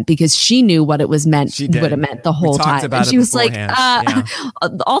what it meant, because she knew what it meant the whole time. And she was like,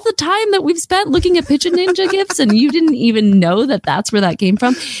 all the time that we've spent looking at Pitch a Ninja gifts and you didn't even know that that's where that came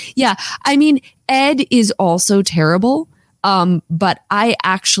from. Yeah. I mean, Ed is also terrible. But I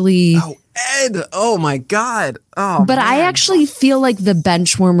actually, Ed, oh my God. Oh, but man. I actually feel like the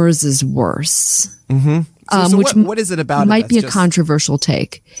Benchwarmers is worse. So Which what is it about? Might be a controversial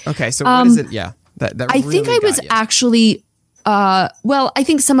take. Okay, so what is it? Yeah, that I really think I was got you. actually, well, I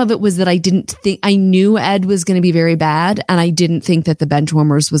think some of it was that I knew Ed was going to be very bad, and I didn't think that the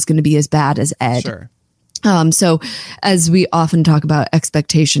Benchwarmers was going to be as bad as Ed. Sure. So as we often talk about,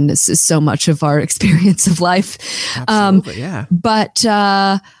 expectation is so much of our experience of life. Absolutely, yeah. But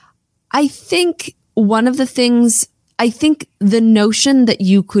I think one of the things, I think the notion that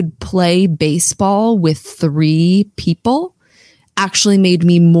you could play baseball with 3 people actually made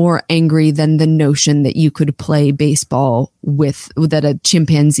me more angry than the notion that you could play baseball that a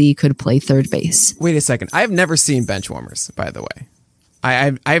chimpanzee could play third base. Wait a second. I have never seen Benchwarmers, by the way.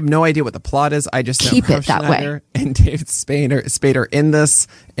 I have no idea what the plot is. I just know Keep Rob it that Schneider way. and David Spade are in this.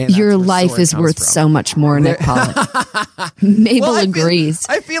 And Your that's where life Sword is comes worth from. so much more, Nick Pollock. Mabel agrees.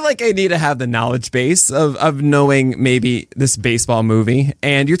 I feel like I need to have the knowledge base of knowing maybe this baseball movie.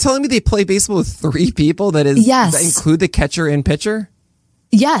 And you're telling me they play baseball with 3 people? That include the catcher and pitcher?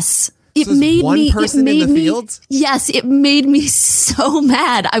 Yes. It So there's made one me. person it made in the me. field? Yes, it made me so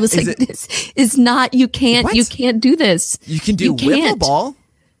mad. I was like, "This is not. You can't. What? You can't do this. You can do wiffle ball?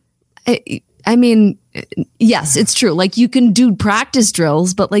 I mean, yes, it's true. Like you can do practice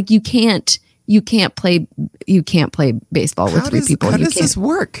drills, but like you can't play baseball with 3 people. How You does can't. this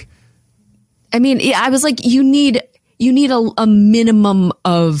work? I mean, I was like, you need a minimum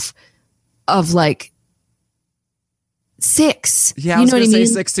of like 6. Yeah, you I was know going what to I mean?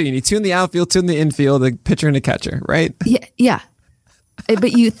 say 6 too. You need 2 in the outfield, 2 in the infield, a pitcher and a catcher, right? Yeah.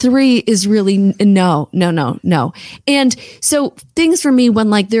 But 3 is really no. And so things for me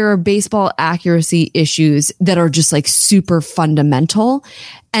when like there are baseball accuracy issues that are just like super fundamental,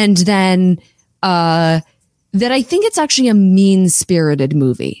 and then that I think it's actually a mean-spirited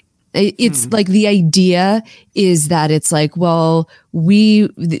movie. It's like the idea is that it's like, well,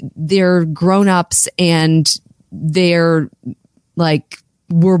 they're grown-ups and they're like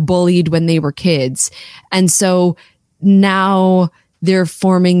were bullied when they were kids, and so now they're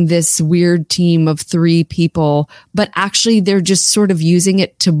forming this weird team of 3 people, but actually they're just sort of using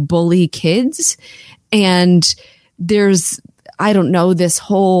it to bully kids. And there's, I don't know, this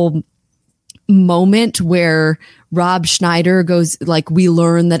whole moment where Rob Schneider goes like, we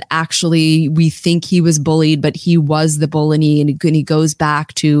learn that actually we think he was bullied, but he was the bully. And he goes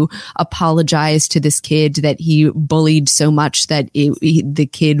back to apologize to this kid that he bullied so much that the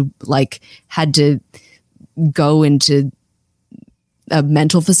kid like had to go into a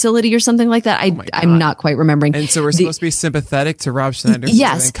mental facility or something like that. I'm not quite remembering. And so we're supposed to be sympathetic to Rob Schneider.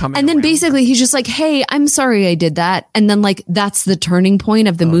 Yes. And then basically he's just like, hey, I'm sorry I did that. And then like, that's the turning point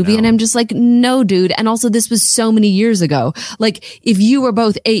of the movie. No. And I'm just like, no, dude. And also this was so many years ago. Like if you were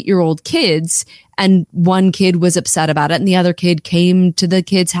both 8-year-old kids and one kid was upset about it and the other kid came to the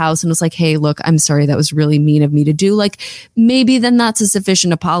kid's house and was like, hey, look, I'm sorry. That was really mean of me to do. Like maybe then that's a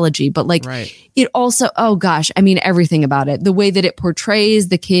sufficient apology, but like it also, oh gosh, I mean, everything about it, the way that it portrays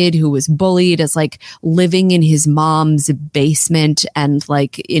the kid who was bullied as like living in his mom's basement and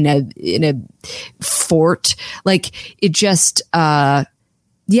like in a fort, like it just,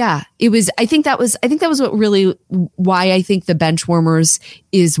 yeah, it was, I think that was what really, why I think the Benchwarmers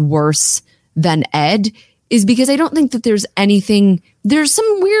is worse than Ed, is because I don't think that there's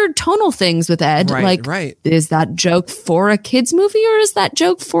some weird tonal things with Ed. Is that joke for a kid's movie or is that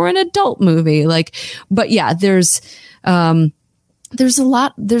joke for an adult movie? Like, but yeah, there's a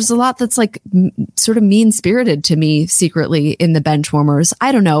lot that's like sort of mean spirited to me secretly in the Benchwarmers.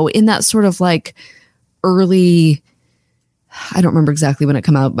 I don't know, in that sort of like early, I don't remember exactly when it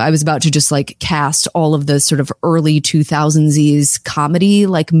came out, but I was about to just like cast all of the sort of early 2000s comedy,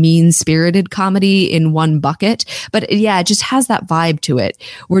 like mean-spirited comedy in one bucket. But yeah, it just has that vibe to it.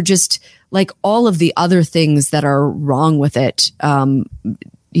 We're just like all of the other things that are wrong with it.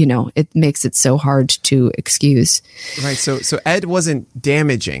 It makes it so hard to excuse. Right. So Ed wasn't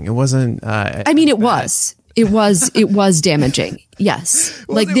damaging. It wasn't. I mean, it was. It was damaging. Yes.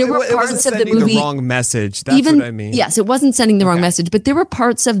 Well, like there were parts of the movie. The wrong message. That's what I mean. Yes, it wasn't sending the wrong message, but there were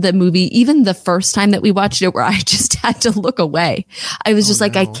parts of the movie, even the first time that we watched it, where I just had to look away. I was just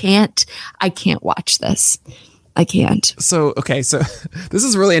like, I can't watch this. I can't. So this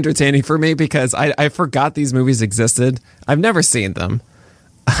is really entertaining for me because I forgot these movies existed. I've never seen them.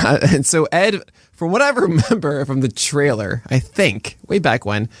 And so Ed, from what I remember from the trailer, I think way back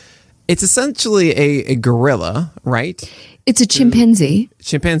when, it's essentially a gorilla, right? It's a chimpanzee.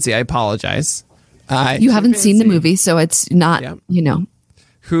 Chimpanzee, I apologize. You haven't seen the movie, so it's not,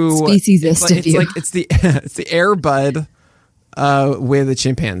 who speciesist of you. It's the Air Bud with a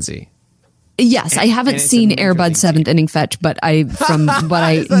chimpanzee. Yes, I haven't seen Air Bud Seventh Inning Fetch, but from what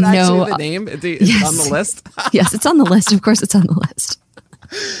I Is that know, actually the name? It's on the list. Yes, it's on the list. Of course, it's on the list.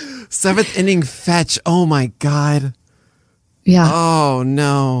 Seventh Inning Fetch. Oh my God. Yeah. Oh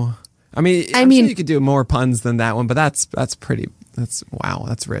no. I mean, I'm sure you could do more puns than that one, but that's pretty. Wow.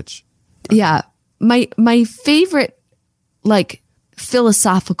 That's rich. Yeah. My favorite like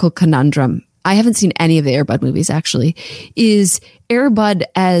philosophical conundrum, I haven't seen any of the Air Bud movies actually, is Air Bud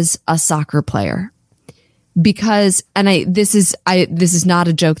as a soccer player. Because, and this is not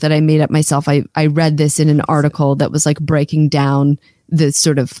a joke that I made up myself. I read this in an article that was like breaking down the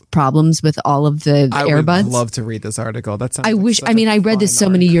sort of problems with all of the Air Buds. I would love to read this article. That sounds I read this so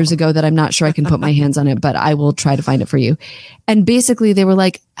many years ago that I'm not sure I can put my hands on it, but I will try to find it for you. And basically they were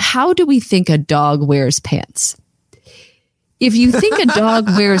like, how do we think a dog wears pants? If you think a dog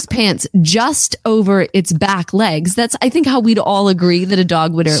wears pants just over its back legs, that's, I think, how we'd all agree that a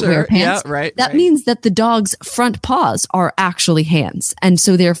dog would wear pants. Yeah, right. That means that the dog's front paws are actually hands. And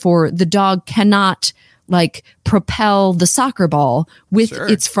so therefore the dog cannot like propel the soccer ball with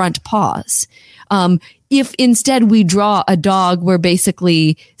its front paws. If instead we draw a dog where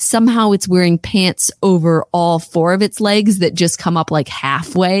basically somehow it's wearing pants over all four of its legs that just come up like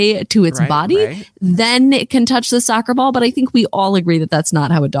halfway to its body, then it can touch the soccer ball. But I think we all agree that that's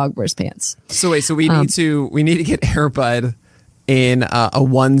not how a dog wears pants. So wait, so we need to get Air Bud in a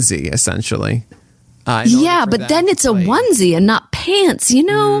onesie essentially. Yeah, but then it's a onesie and not pants, you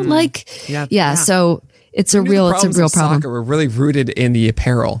know, So it's a real problem. Soccer were really rooted in the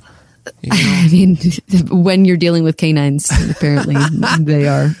apparel. You know? I mean, when you're dealing with canines, apparently they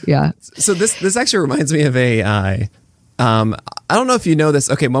are. Yeah. So this actually reminds me of I don't know if you know this.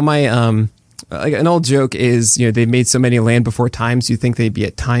 Okay, well, my like an old joke is, you know, they've made so many Land Before Times, you think they'd be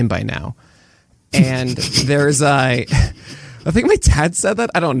at time by now. And there's I think my dad said that.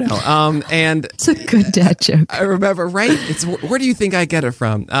 I don't know. And it's a good dad joke. I remember, right? It's where do you think I get it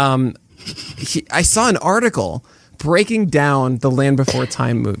from? I saw an article breaking down the Land Before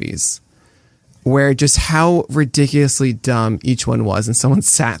Time movies, where just how ridiculously dumb each one was, and someone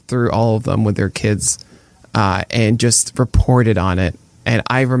sat through all of them with their kids and just reported on it. And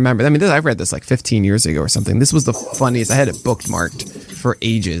I remember, I mean, I read this like 15 years ago or something. This was the funniest. I had it bookmarked for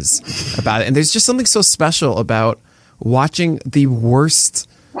ages about it. And there's just something so special about watching the worst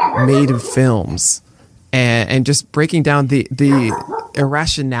made films and just breaking down the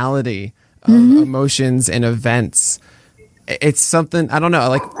irrationality of emotions and events. It's something, I don't know,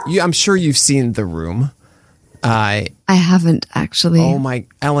 like I'm sure you've seen The Room. I haven't actually. Oh my,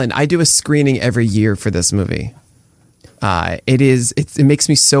 Ellen, I do a screening every year for this movie. It makes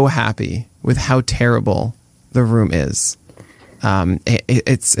me so happy with how terrible The Room is.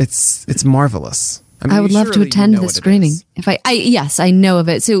 It's marvelous. I mean, I would love to attend the screening. If yes, I know of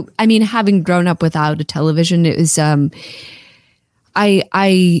it. So, I mean, having grown up without a television, it was,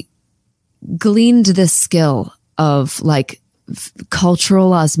 I gleaned this skill of like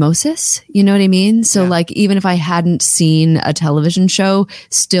cultural osmosis. You know what I mean? So like, even if I hadn't seen a television show,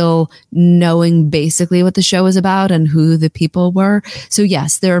 still knowing basically what the show is about and who the people were. So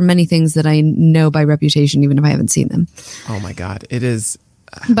yes, there are many things that I know by reputation, even if I haven't seen them. Oh my God. It is.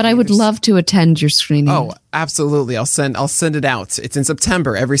 But I would love to attend your screening. Oh, absolutely. I'll send it out. It's in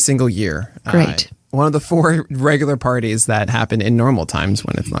September every single year. Great. One of the 4 regular parties that happen in normal times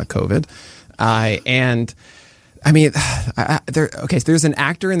when it's not COVID. And I mean, so there's an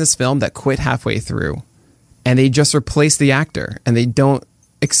actor in this film that quit halfway through, and they just replace the actor and they don't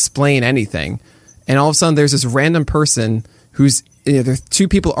explain anything. And all of a sudden there's this random person who's, there's 2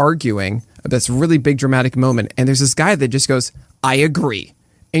 people arguing this really big dramatic moment. And there's this guy that just goes, I agree.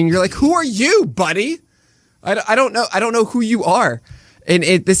 And you're like, who are you, buddy? I don't know. I don't know who you are. And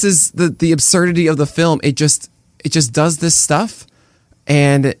this is the absurdity of the film. It just does this stuff,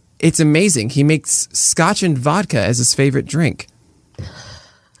 and it's amazing. He makes scotch and vodka as his favorite drink.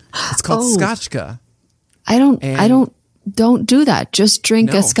 It's called Scotchka. Don't do that. Just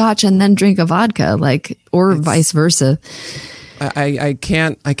drink a scotch and then drink a vodka, or vice versa. I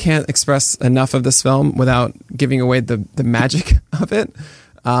can't express enough of this film without giving away the magic of it.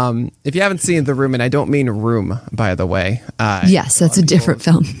 If you haven't seen The Room, and I don't mean Room, by the way. Yes, that's a different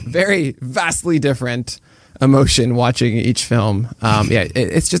film. Very vastly different emotion watching each film.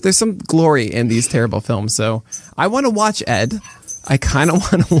 It's just, there's some glory in these terrible films. So I want to watch Ed. I kind of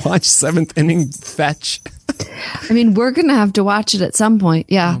want to watch Seventh Inning Fetch. I mean, we're going to have to watch it at some point.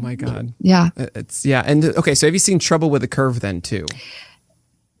 Yeah. Oh my God. Yeah. And okay. So have you seen Trouble with a Curve then too?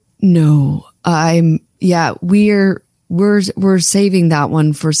 No, we're saving that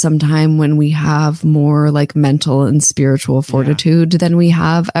one for some time when we have more like mental and spiritual fortitude than we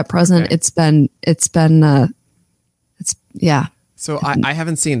have at present. Okay. Yeah. So I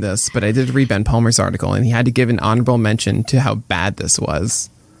haven't seen this, but I did read Ben Palmer's article, and he had to give an honorable mention to how bad this was.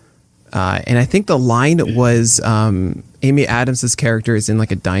 And I think the line was Amy Adams' character is in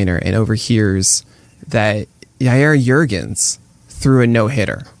like a diner and overhears that Yair Jurgens threw a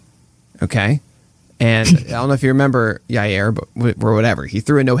no-hitter. Okay? And I don't know if you remember Yair, or whatever. He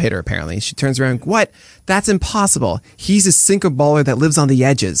threw a no-hitter, apparently. She turns around, what? That's impossible. He's a sinker baller that lives on the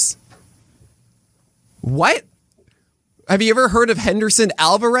edges. What? Have you ever heard of Henderson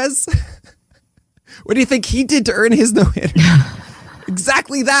Alvarez? What do you think he did to earn his no-hitter?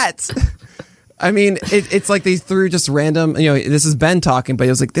 Exactly that. I mean, it's like they threw just random, this is Ben talking, but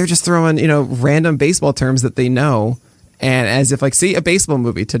it was like they're just throwing, random baseball terms that they know. And as if like, see, a baseball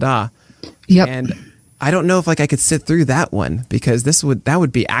movie, ta-da. Yep. And I don't know if like I could sit through that one, because that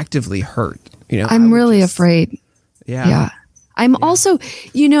would be actively hurt. I'm really afraid. Yeah. Yeah. I'm also,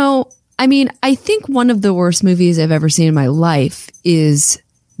 I think one of the worst movies I've ever seen in my life is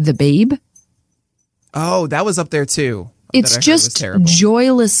The Babe. Oh, that was up there too. It's just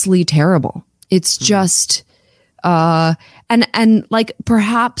joylessly terrible. It's just, and like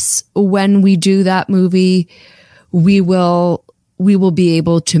perhaps when we do that movie, we will be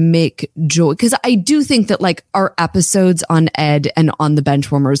able to make joy. Cause I do think that like our episodes on Ed and on the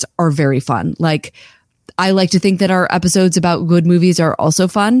Benchwarmers are very fun. Like, I like to think that our episodes about good movies are also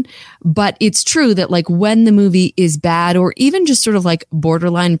fun, but it's true that like when the movie is bad or even just sort of like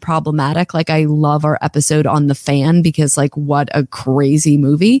borderline problematic, like I love our episode on The Fan because like what a crazy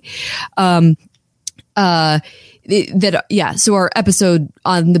movie. So our episode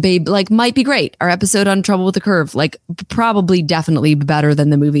on The Babe like might be great. Our episode on Trouble with the Curve, like probably definitely better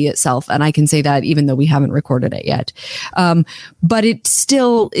than the movie itself. And I can say that even though we haven't recorded it yet. But it's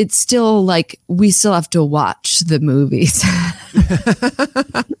still like we still have to watch the movies.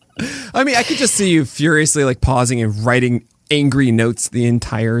 I mean, I could just see you furiously like pausing and writing angry notes the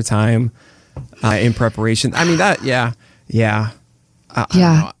entire time in preparation. I mean yeah.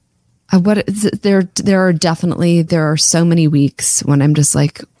 There are so many weeks when I'm just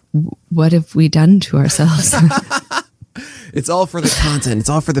like, what have we done to ourselves? It's all for the content. It's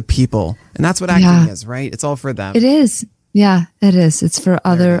all for the people. And that's what acting is, right? It's all for them. It is. Yeah, it is. It's for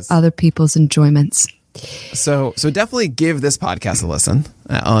other people's enjoyments. So definitely give this podcast a listen.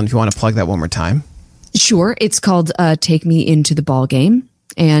 Ellen, if you want to plug that one more time. Sure. It's called Take Me Into the Ball Game.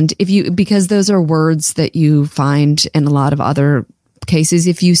 And because those are words that you find in a lot of other cases,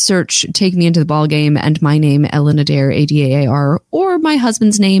 if you search Take Me Into the Ball Game and my name, Ellen Adair, Adaar, or my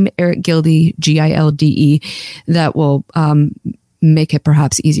husband's name, Eric Gilde, Gilde, that will make it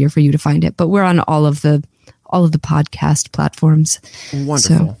perhaps easier for you to find it. But we're on all of the podcast platforms.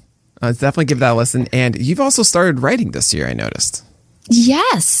 Wonderful. So, definitely give that a listen. And you've also started writing this year, I noticed.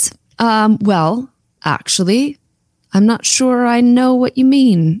 Yes. Well, actually, I'm not sure I know what you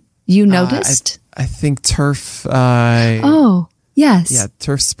mean. You noticed? I think Turf. Oh. Yes. Yeah,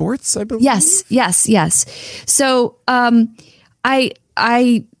 Turf Sports, I believe. Yes. So,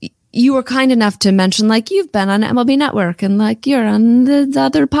 you were kind enough to mention like you've been on MLB Network and like you're on the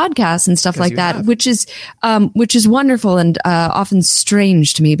other podcasts and stuff like that, which is wonderful and often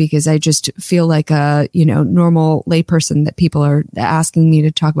strange to me because I just feel like a normal layperson that people are asking me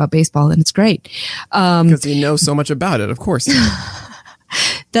to talk about baseball, and it's great because you know so much about it, of course.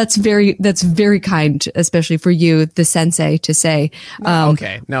 That's very kind, especially for you, the sensei, to say.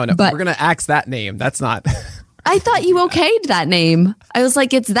 Okay, no, but we're gonna axe that name. That's not. I thought you okayed that name. I was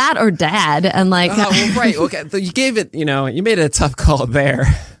like, it's that or Dad, and like. Well, right. Okay, so you gave it. You made it a tough call there.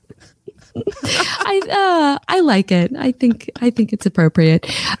 I like it. I think it's appropriate.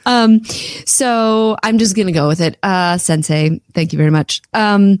 So I'm just gonna go with it. Sensei, thank you very much.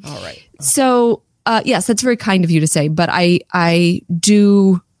 All right. So. Yes, that's very kind of you to say, but I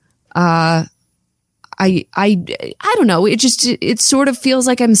do, I don't know. It sort of feels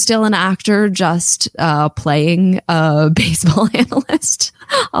like I'm still an actor, just, playing a baseball analyst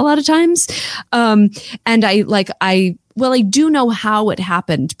a lot of times. And I do know how it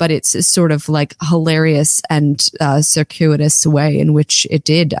happened, but it's a sort of like hilarious and, circuitous way in which it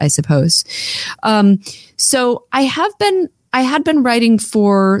did, I suppose. So I had been writing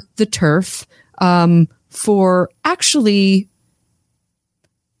for the Turf. For actually,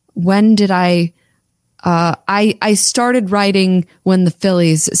 when did I started writing when the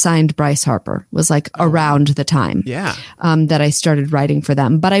Phillies signed Bryce Harper, was like around the time that I started writing for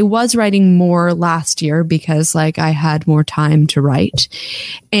them. But I was writing more last year because like I had more time to write.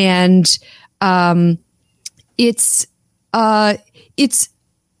 And it's I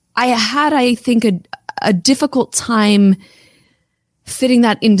had, I think, a difficult time fitting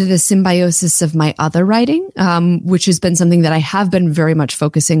that into the symbiosis of my other writing, which has been something that I have been very much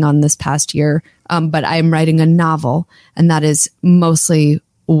focusing on this past year. But I'm writing a novel, and that is mostly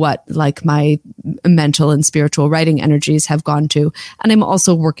what like my mental and spiritual writing energies have gone to. And I'm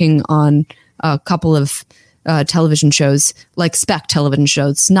also working on a couple of television shows, like spec television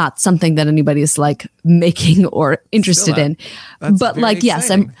shows, not something that anybody is like making or interested in. But like,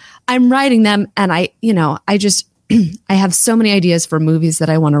 yes, I'm writing them, and I have so many ideas for movies that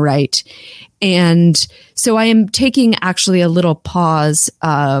I want to write. And so I am taking actually a little pause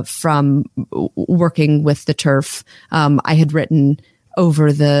from working with the turf. I had written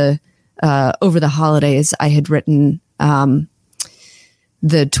over the holidays, I had written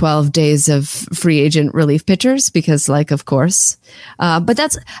the 12 days of free agent relief pitchers because, like, of course. But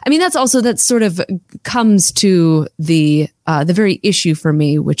that sort of comes to the very issue for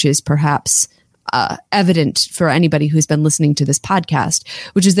me, which is perhaps evident for anybody who's been listening to this podcast,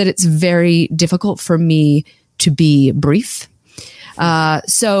 which is that it's very difficult for me to be brief.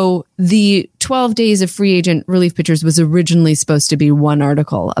 So the 12 days of free agent relief pitchers was originally supposed to be one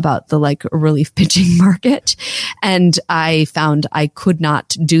article about the like relief pitching market. And I found I could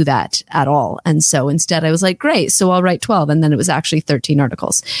not do that at all. And so instead I was like, great, so I'll write 12. And then it was actually 13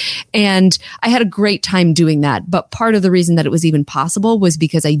 articles. And I had a great time doing that. But part of the reason that it was even possible was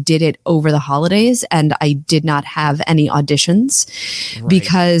because I did it over the holidays and I did not have any auditions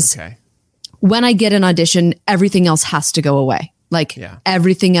because when I get an audition, everything else has to go away. Like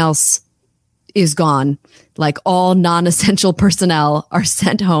everything else is gone. Like all non-essential personnel are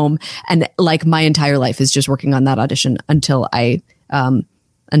sent home. And like my entire life is just working on that audition until I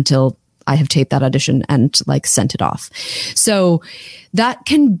have taped that audition and like sent it off. So that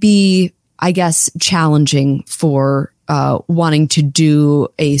can be, I guess, challenging for wanting to do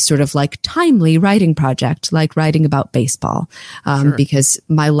a sort of like timely writing project, like writing about baseball, because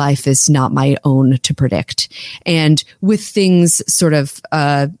my life is not my own to predict. And with things sort of,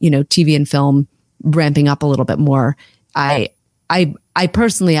 TV and film ramping up a little bit more, I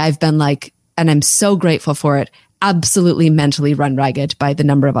personally, I've been like, and I'm so grateful for it, absolutely mentally run ragged by the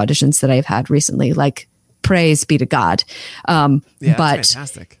number of auditions that I've had recently. Like, praise be to God. But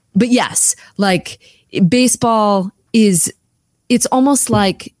fantastic. But yes, like baseball it's almost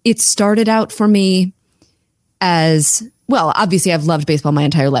like it started out for me as, well, obviously I've loved baseball my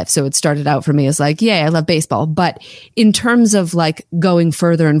entire life. So it started out for me as like, yay, I love baseball. But in terms of like going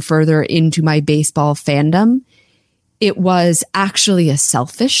further and further into my baseball fandom, it was actually a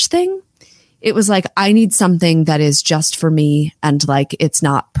selfish thing. It was like, I need something that is just for me and like, it's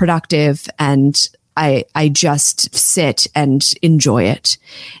not productive and I just sit and enjoy it.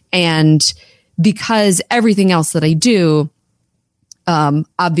 And because everything else that I do,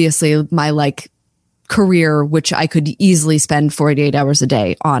 obviously my like career, which I could easily spend 48 hours a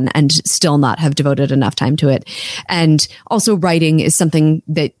day on and still not have devoted enough time to it. And also writing is something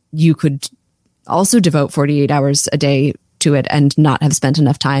that you could also devote 48 hours a day to it and not have spent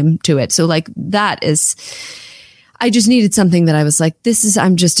enough time to it. So like that is, I just needed something that I was like,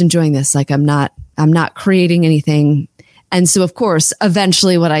 I'm just enjoying this. Like I'm not creating anything. And so, of course,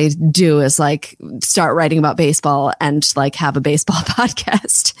 eventually what I do is like start writing about baseball and like have a baseball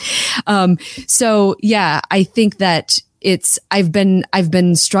podcast. So yeah, I think that I've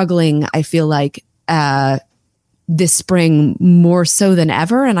been struggling, I feel like, this spring more so than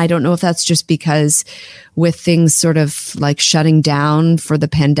ever. And I don't know if that's just because with things sort of like shutting down for the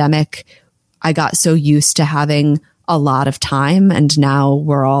pandemic, I got so used to having a lot of time. And now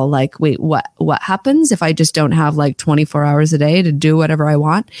we're all like, wait, what happens if I just don't have like 24 hours a day to do whatever I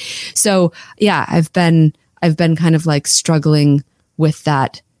want? So yeah, I've been kind of like struggling with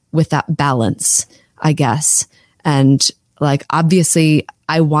that balance, I guess. And like, obviously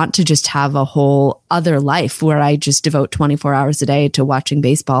I want to just have a whole other life where I just devote 24 hours a day to watching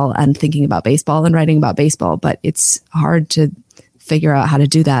baseball and thinking about baseball and writing about baseball. But it's hard to figure out how to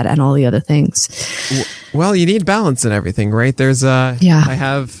do that and all the other things. Well, you need balance in everything, right? There's I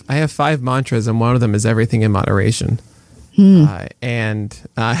have 5 mantras, and one of them is everything in moderation. And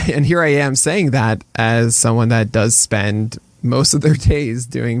here I am saying that as someone that does spend most of their days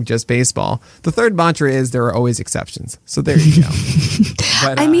doing just baseball. The third mantra is there are always exceptions. So there you go.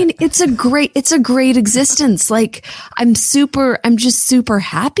 But, I mean, it's a great existence. Like I'm just super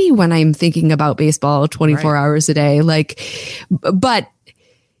happy when I'm thinking about baseball 24 hours a day. Like, but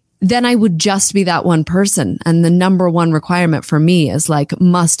then I would just be that one person. And the number one requirement for me is like,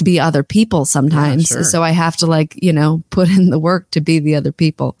 must be other people sometimes. Yeah, sure. So I have to like, put in the work to be the other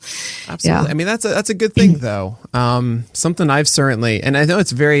people. Absolutely. Yeah. I mean, that's a good thing though. Something I've certainly, and I know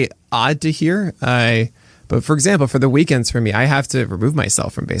it's very odd to hear, but for example, for the weekends for me, I have to remove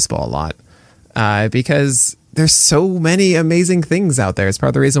myself from baseball a lot because there's so many amazing things out there. It's part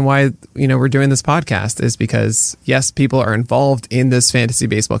of the reason why, we're doing this podcast is because, yes, people are involved in this fantasy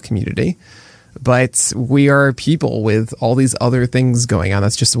baseball community, but we are people with all these other things going on.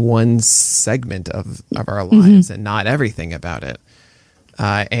 That's just one segment of our lives and not everything about it.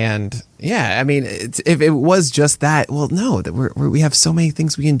 And yeah, I mean, if it was just that, well, no, that we have so many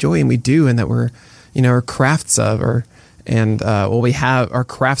things we enjoy and we do, and that we're crafts of, we have our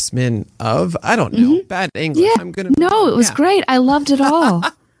craftsmen of, I don't know, bad English. Yeah. It was great. I loved it all.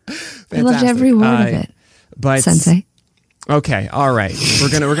 I loved every word of it. But Sensei. Okay. All right. We're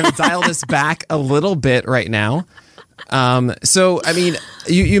gonna dial this back a little bit right now. So, I mean,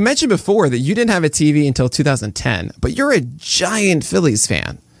 you mentioned before that you didn't have a TV until 2010, but you're a giant Phillies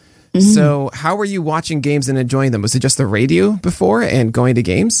fan. So how were you watching games and enjoying them? Was it just the radio before and going to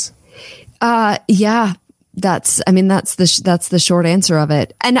games? Yeah. That's the short answer of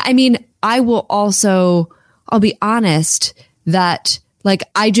it. And I mean, I'll be honest that like,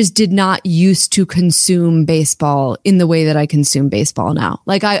 I just did not used to consume baseball in the way that I consume baseball now.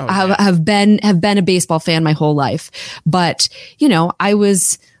 Like I have been a baseball fan my whole life, but I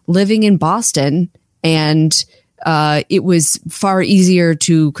was living in Boston and, it was far easier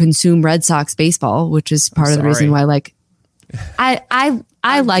to consume Red Sox baseball, which is part of the reason why, like, I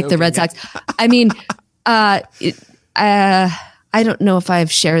like the Red Sox. I mean, I don't know if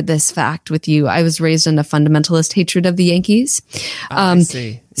I've shared this fact with you. I was raised in a fundamentalist hatred of the Yankees. I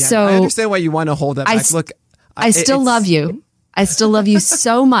see. Yeah, so I understand why you want to hold that back. Look, I still love you. I still love you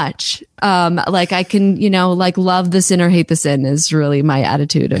so much. Like I can, love the sin or hate the sin is really my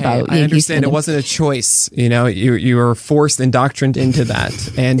attitude about Yankees. I understand it wasn't a choice. You were forced, indoctrined into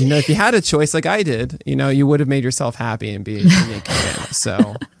that. And, if you had a choice like I did, you would have made yourself happy and be a Yankee fan.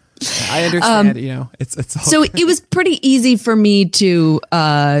 So I understand, it's all so it was pretty easy for me to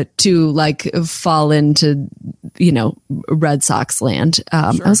like fall into, Red Sox land. Sure.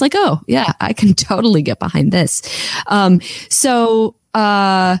 I was like, oh yeah, I can totally get behind this. So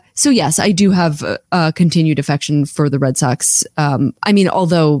yes, I do have a continued affection for the Red Sox. I mean,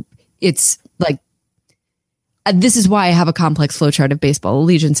 although it's like, this is why I have a complex flowchart of baseball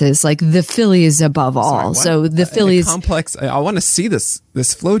allegiances, like the Phillies above all. So the Phillies complex. I want to see this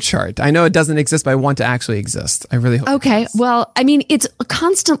flowchart. I know it doesn't exist, but I want to actually exist. I really hope. Okay. Well, I mean, it's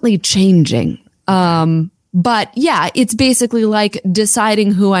constantly changing. But yeah, it's basically like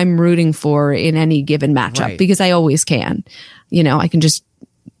deciding who I'm rooting for in any given matchup because I always can. I can just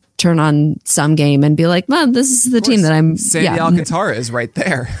turn on some game and be like, well, this is the team that I'm. Sandy Alcantara is right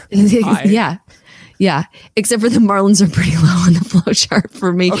there. Yeah. Yeah, except for the Marlins are pretty low on the flow chart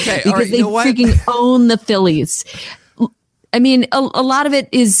for me because they freaking own the Phillies. I mean, a lot of it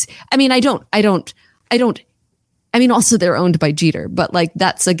is. I mean, I don't. I mean, also they're owned by Jeter, but like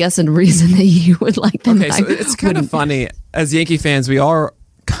that's, I guess, a reason that you would like them. Okay, so it's kind of funny. As Yankee fans, we are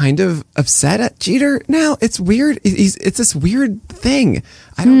kind of upset at Jeter now. It's weird. It's this weird thing.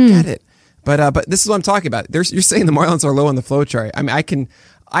 I don't get it. But this is what I'm talking about. You're saying the Marlins are low on the flow chart. I mean,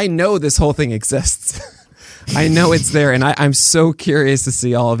 I know this whole thing exists. I know it's there, and I'm so curious to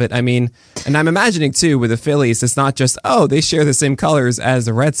see all of it. I mean, and I'm imagining, too, with the Phillies, it's not just, they share the same colors as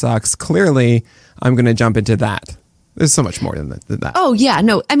the Red Sox. Clearly, I'm going to jump into that. There's so much more than that. Oh, yeah.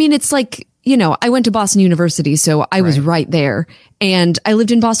 No, I mean, it's like, I went to Boston University, so I was right there. And I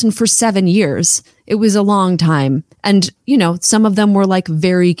lived in Boston for 7 years. It was a long time. And, some of them were like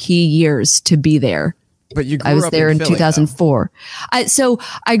very key years to be there. But you grew I was up there in Philly, 2004. So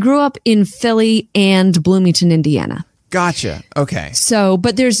I grew up in Philly and Bloomington, Indiana. Gotcha. Okay. So,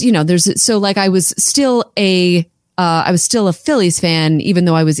 but I was still a Phillies fan, even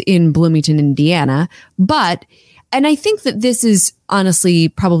though I was in Bloomington, Indiana. And I think that this is honestly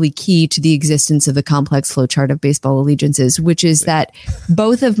probably key to the existence of the complex flowchart of baseball allegiances, which is that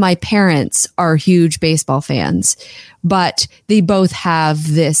both of my parents are huge baseball fans, but they both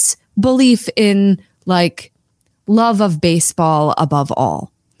have this belief in like love of baseball above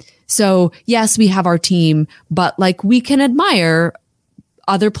all. So yes, we have our team, but like we can admire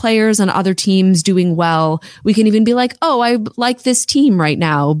other players on other teams doing well. We can even be like, oh, I like this team right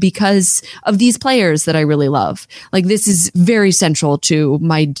now because of these players that I really love. Like this is very central to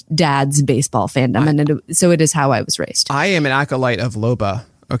my dad's baseball fandom. So it is how I was raised. I am an acolyte of Loba.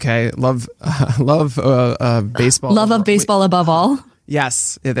 Okay. Love baseball. Love of baseball above all.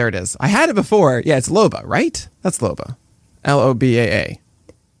 Yes, yeah, there it is. I had it before. Yeah, it's Loba, right? That's Loba. Lobaa.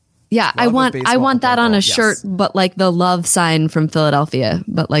 Yeah, I want that on a shirt, but like the love sign from Philadelphia,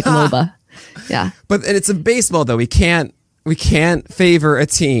 but like Loba. Yeah. But it's in baseball though. We can't favor a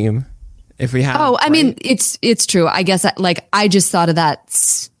team if we have. Oh, I mean, it's true. I guess I just thought of that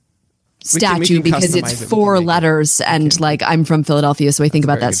statue because it's 4 letters and like I'm from Philadelphia, so I think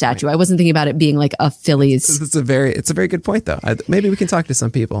about that statue. I wasn't thinking about it being like a Phillies. It's a very good point though. Maybe we can talk to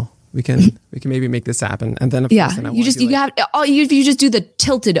some people. We can maybe make this happen. And then you just do the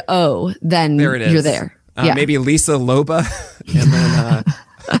tilted O, then there it is. You're there. Maybe Lisa Loba and then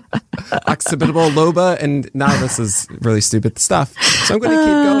Oxibitable Loba, and now this is really stupid stuff. So I'm going to keep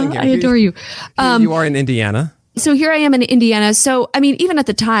going here. I adore you. You are in Indiana. So here I am in Indiana. So, I mean, even at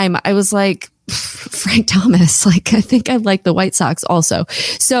the time, I was like, Frank Thomas, like, I think I like the White Sox also.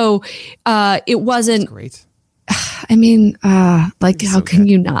 So it wasn't. That's great. I mean, like, how can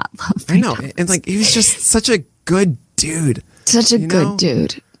you not love Frank Thomas? And like, he was just such a good dude. Such a good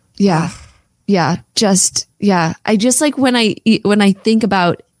dude. Yeah. Yeah. I just like when I think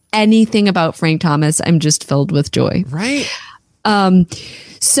about anything about Frank Thomas, I'm just filled with joy. Right.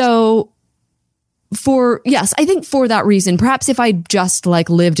 So I think for that reason, perhaps if I just like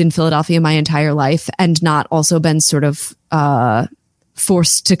lived in Philadelphia my entire life and not also been sort of,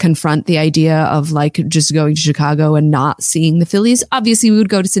 forced to confront the idea of like just going to Chicago and not seeing the Phillies. Obviously we would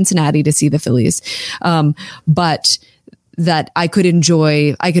go to Cincinnati to see the Phillies. But that I could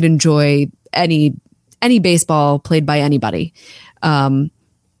enjoy any baseball played by anybody.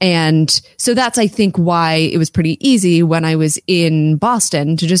 And so that's, I think, why it was pretty easy when I was in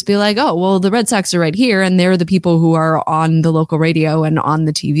Boston to just be like, oh, well, the Red Sox are right here and they're the people who are on the local radio and on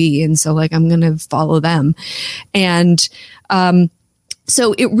the TV. And so like, I'm going to follow them. And,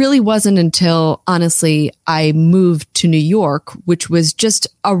 so it really wasn't until, honestly, I moved to New York, which was just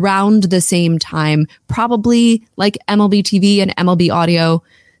around the same time, probably like MLB TV and MLB Audio.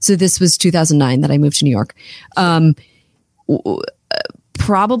 So this was 2009 that I moved to New York.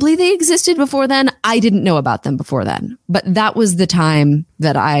 Probably they existed before then. I didn't know about them before then, but that was the time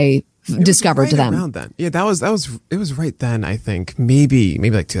that I discovered them. Around then. Yeah, it was right then, I think. Maybe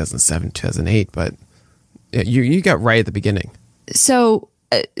like 2007, 2008, but you got right at the beginning. So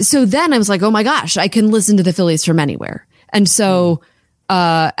then I was like, oh my gosh, I can listen to the Phillies from anywhere. And so,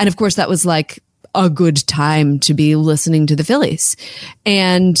 and of course that was like a good time to be listening to the Phillies.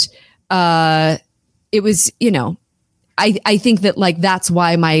 And, it was, I think that like, that's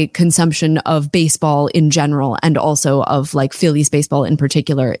why my consumption of baseball in general and also of like Phillies baseball in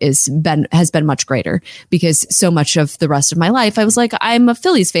particular has been much greater, because so much of the rest of my life, I was like, I'm a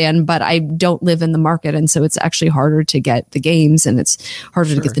Phillies fan, but I don't live in the market. And so it's actually harder to get the games and it's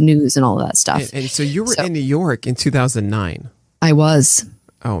harder to get the news and all of that stuff. And so you were in New York in 2009. I was.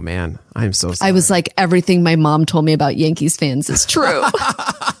 Oh man, I'm so sorry. I was like, everything my mom told me about Yankees fans is true.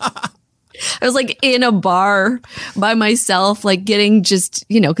 I was like in a bar by myself, like getting just,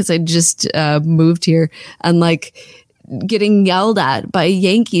 because I just moved here and like getting yelled at by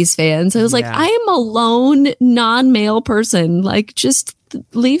Yankees fans. I was like, I am a lone non-male person. Like, just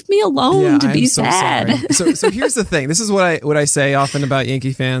leave me alone to be sad. So here's the thing. This is what I say often about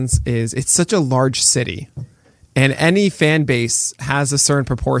Yankee fans is it's such a large city, and any fan base has a certain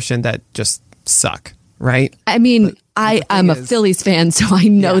proportion that just suck. Right. I mean, I'm a Phillies fan, so I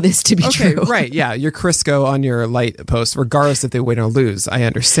know this to be true. Right. Yeah. You're Crisco on your light post, regardless if they win or lose. I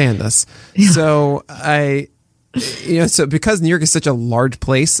understand this. Yeah. So so because New York is such a large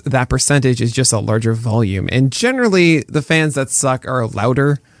place, that percentage is just a larger volume. And generally the fans that suck are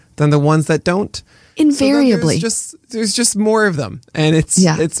louder than the ones that don't. Invariably. So there's just more of them. And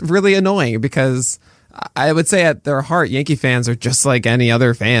it's really annoying because I would say at their heart, Yankee fans are just like any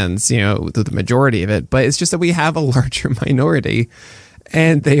other fans, the majority of it. But it's just that we have a larger minority,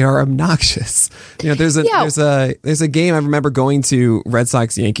 and they are obnoxious. There's a game I remember going to, Red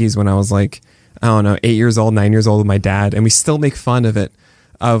Sox Yankees, when I was like, I don't know, 8 years old, 9 years old with my dad, and we still make fun of it,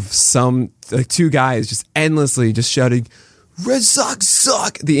 of some like two guys just endlessly just shouting, "Red Sox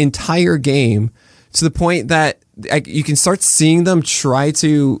suck," the entire game, to the point that you can start seeing them try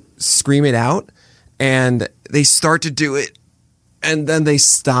to scream it out. And they start to do it, and then they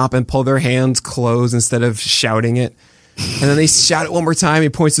stop and pull their hands close instead of shouting it. And then they shout it one more time. He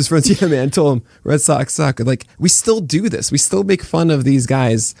points to his friends. Yeah, man, told him Red Sox suck. Like, we still do this. We still make fun of these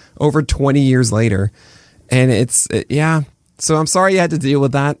guys over 20 years later. And So I'm sorry you had to deal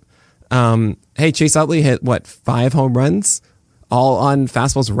with that. Hey, Chase Utley hit 5 home runs, all on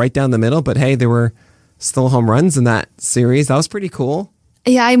fastballs right down the middle. But hey, there were still home runs in that series. That was pretty cool.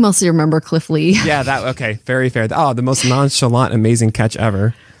 Yeah, I mostly remember Cliff Lee. Yeah, okay, very fair. Oh, the most nonchalant, amazing catch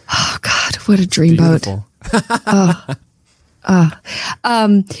ever. Oh God, what a dreamboat!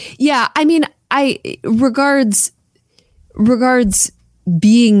 Yeah, I mean, I regards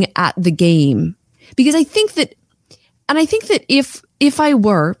being at the game, because I think that if I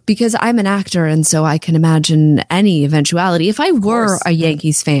were, because I'm an actor and so I can imagine any eventuality, if I were a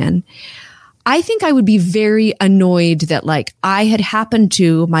Yankees fan, I think I would be very annoyed that like I had happened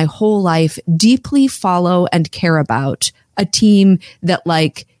to my whole life deeply follow and care about a team that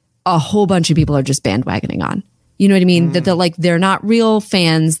like a whole bunch of people are just bandwagoning on. You know what I mean? That they're not real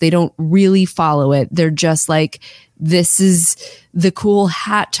fans. They don't really follow it. They're just like, this is the cool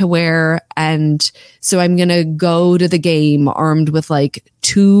hat to wear. And so I'm going to go to the game armed with like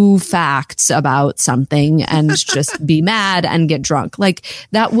 2 facts about something and just be mad and get drunk. Like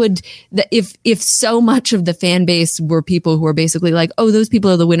that would, if so much of the fan base were people who are basically like, oh, those people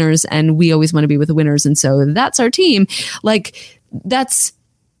are the winners and we always want to be with the winners. And so that's our team. Like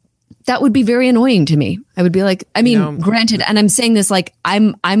that would be very annoying to me. I would be like, I mean, granted, and I'm saying this like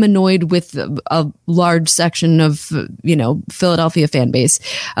I'm annoyed with a large section of, Philadelphia fan base.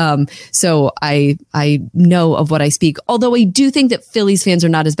 So I know of what I speak. Although I do think that Phillies fans are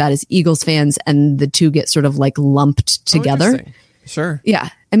not as bad as Eagles fans, and the two get sort of like lumped together. Sure. Yeah.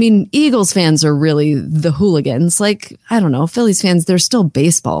 I mean, Eagles fans are really the hooligans. Like, I don't know, Phillies fans, they're still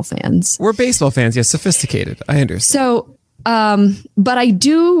baseball fans. We're baseball fans. Yeah, sophisticated. I understand. So, but I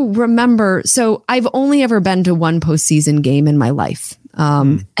do remember, so I've only ever been to one postseason game in my life.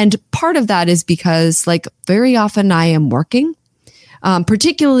 And part of that is because like very often I am working,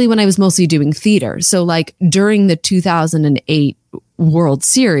 particularly when I was mostly doing theater. So like during the 2008 World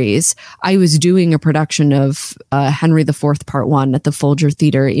Series, I was doing a production of Henry IV Part 1 at the Folger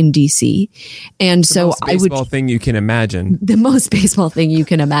Theater in DC. And so I would... The most baseball thing you can imagine. The most baseball thing you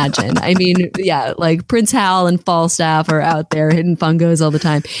can imagine. I mean, yeah, like Prince Hal and Falstaff are out there hitting fungos all the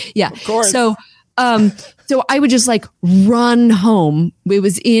time. Yeah. Of course. So I would just like run home. It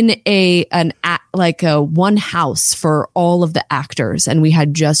was in a one house for all of the actors, and we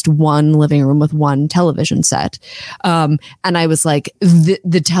had just one living room with one television set. And I was like,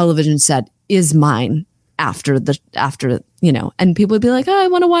 the television set is mine after and people would be like, oh, I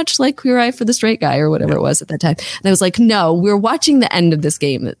want to watch like Queer Eye for the Straight Guy or whatever it was at that time. And I was like, no, we're watching the end of this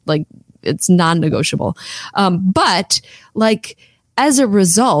game. Like it's non-negotiable. But like as a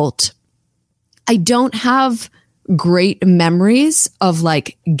result, I don't have great memories of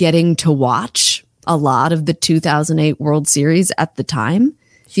like getting to watch a lot of the 2008 World Series at the time,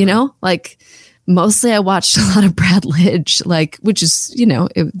 like mostly I watched a lot of Brad Lidge, like, which is,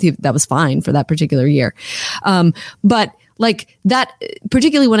 that was fine for that particular year. But like that,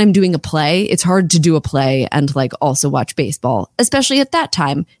 particularly when I'm doing a play, it's hard to do a play and like also watch baseball, especially at that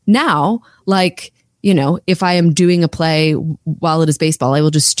time. Now, like, if I am doing a play while it is baseball, I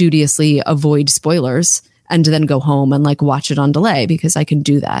will just studiously avoid spoilers and then go home and like watch it on delay because I can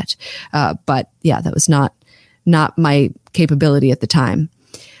do that. But yeah, that was not my capability at the time.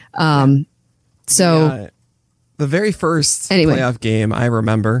 So the very first playoff game I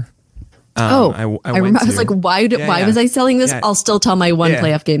remember. I was like, why was I selling this? Yeah. I'll still tell my one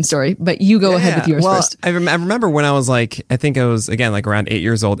playoff game story, but you go ahead with yours first. I remember when I was like, I think I was again like around 8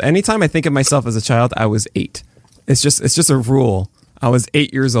 years old. Anytime I think of myself as a child, I was 8. It's just a rule. I was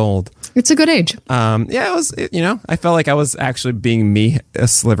 8 years old. It's a good age. It was. I felt like I was actually being me, a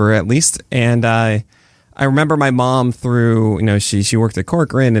sliver at least. And I remember my mom through, she worked at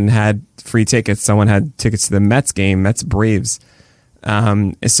Corcoran and had free tickets. Someone had tickets to the Mets game, Mets Braves.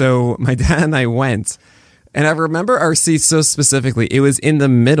 So my dad and I went, and I remember our seats so specifically. It was in the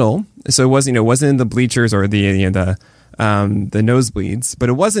middle, so it wasn't in the bleachers or the nosebleeds, but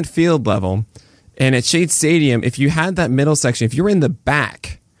it wasn't field level. And at Shea Stadium, if you had that middle section, if you were in the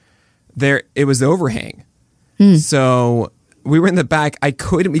back, it was the overhang. So we were in the back.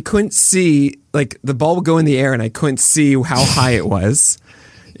 We couldn't see, like the ball would go in the air, and I couldn't see how high it was.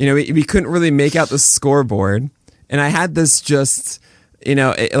 We couldn't really make out the scoreboard, and I had this just. Like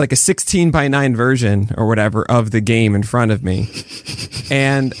a 16:9 version or whatever of the game in front of me.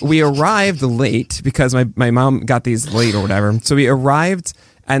 And we arrived late because my mom got these late or whatever. So we arrived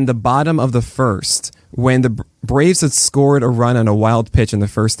at the bottom of the first when the Braves had scored a run on a wild pitch in the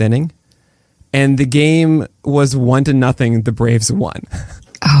first inning. And the game was 1-0. The Braves won.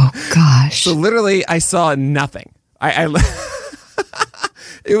 Oh, gosh. So literally I saw nothing. It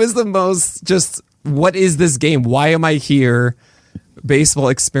was the most just, what is this game? Why am I here? Baseball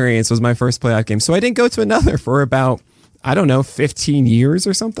experience was my first playoff game. So I didn't go to another for about, 15 years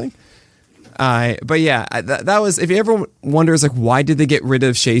or something. But yeah, that was, if you ever wonders like why did they get rid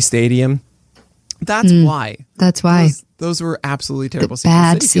of Shea Stadium, that's why. That's why. Those were absolutely terrible seats.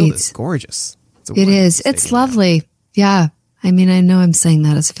 Bad Citi Field seats. is gorgeous. It is. It's lovely. Yeah. I mean, I know I'm saying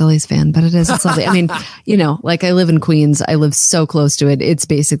that as a Phillies fan, but it is. It's lovely. I mean, like I live in Queens. I live so close to it. It's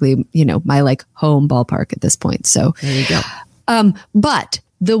basically, my like home ballpark at this point. So there you go. But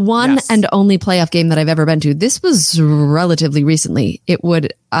the one and only playoff game that I've ever been to, this was relatively recently. It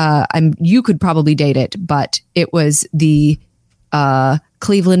would, you could probably date it, but it was the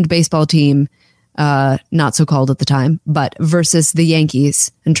Cleveland baseball team, not so called at the time, but versus the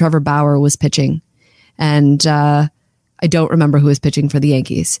Yankees, and Trevor Bauer was pitching. And I don't remember who was pitching for the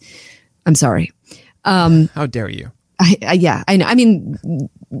Yankees. I'm sorry. How dare you? Yeah, I know. I mean,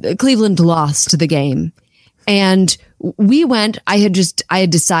 Cleveland lost the game. And we went, I had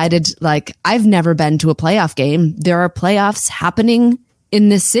decided, like, I've never been to a playoff game. There are playoffs happening in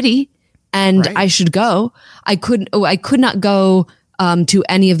this city, and I should go. I could not go to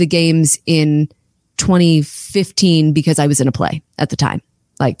any of the games in 2015 because I was in a play at the time,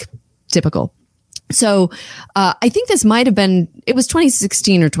 like typical. So I think this might have been, it was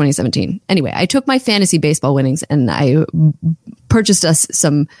 2016 or 2017. Anyway, I took my fantasy baseball winnings and I purchased us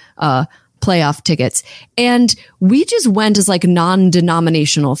some playoff tickets, and we just went as like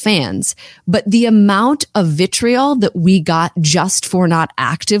non-denominational fans. But the amount of vitriol that we got just for not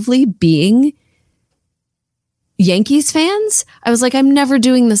actively being Yankees fans, I was like, I'm never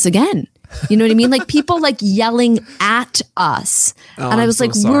doing this again. You know what I mean? Like people like yelling at us. And I was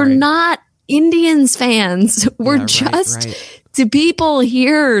like, we're not Indians fans. We're just to people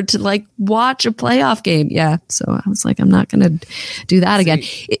here to like watch a playoff game. Yeah. So I was like, I'm not going to do that again.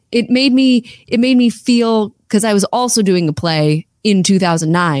 It made me feel, because I was also doing a play in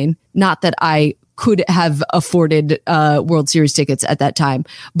 2009. Not that I could have afforded World Series tickets at that time,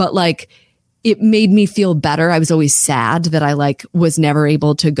 but like, it made me feel better. I was always sad that I like was never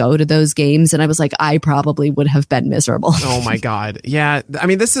able to go to those games. And I was like, I probably would have been miserable. Oh my God. Yeah. I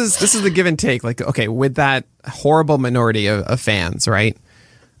mean, this is the give and take. Like, okay, with that horrible minority of fans, right?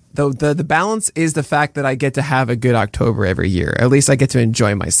 Though the balance is the fact that I get to have a good October every year. At least I get to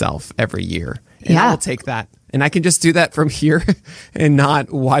enjoy myself every year. And I'll take that. And I can just do that from here and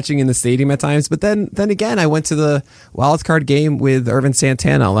not watching in the stadium at times. But then again, I went to the wild card game with Irvin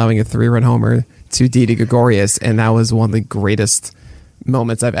Santana, allowing a 3-run homer to Didi Gregorius. And that was one of the greatest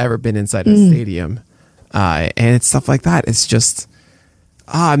moments I've ever been inside a stadium. And it's stuff like that. It's just,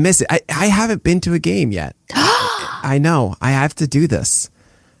 I miss it. I haven't been to a game yet. I know. I have to do this.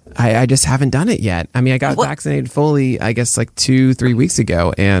 I just haven't done it yet. I mean, I got vaccinated fully, I guess, like 2-3 weeks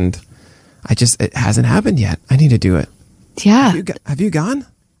ago. And it hasn't happened yet. I need to do it. Yeah. Have you gone?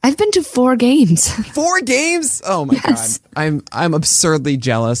 I've been to 4 games. 4 games? Oh my God. I'm absurdly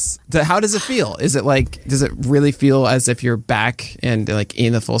jealous. How does it feel? Is it like, does it really feel as if you're back and like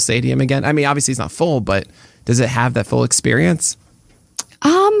in the full stadium again? I mean, obviously it's not full, but does it have that full experience?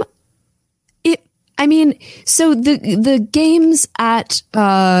 So the games at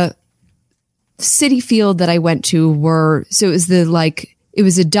Citi Field that I went to were, so it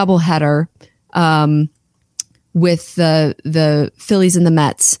was a doubleheader with the Phillies and the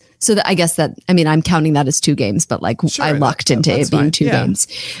Mets. So that, I guess that, I mean, I'm counting that as 2 games, but like sure, I lucked into it being 2 games.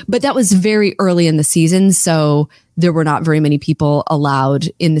 But that was very early in the season, so there were not very many people allowed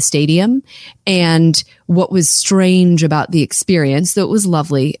in the stadium. And what was strange about the experience, though it was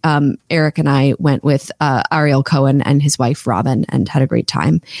lovely, Eric and I went with Ariel Cohen and his wife Robin and had a great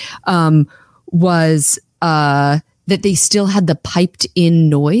time, was that they still had the piped in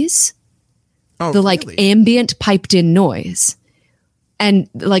noise, like ambient piped in noise. And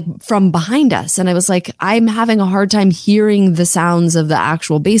like from behind us. And I was like, I'm having a hard time hearing the sounds of the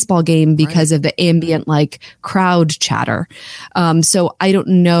actual baseball game because of the ambient like crowd chatter. So I don't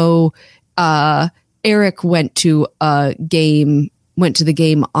know. Eric went to the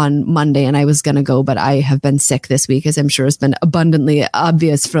game on Monday, and I was going to go, but I have been sick this week, as I'm sure has been abundantly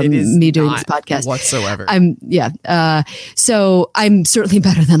obvious from me doing this podcast whatsoever. So I'm certainly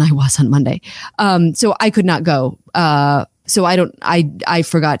better than I was on Monday. So I could not go. So I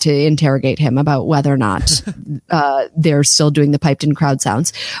forgot to interrogate him about whether or not they're still doing the piped in crowd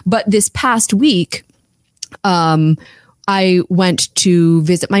sounds. But this past week, I went to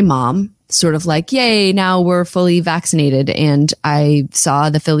visit my mom, sort of like, yay, now we're fully vaccinated. And I saw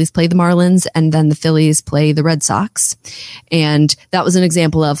the Phillies play the Marlins and then the Phillies play the Red Sox. And that was an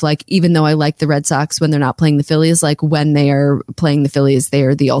example of like, even though I like the Red Sox when they're not playing the Phillies, like when they are playing the Phillies, they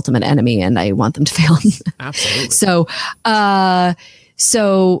are the ultimate enemy and I want them to fail. Absolutely.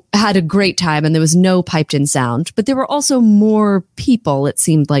 So had a great time, and there was no piped in sound, but there were also more people, it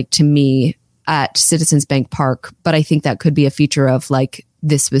seemed like to me, at Citizens Bank Park, but I think that could be a feature of like,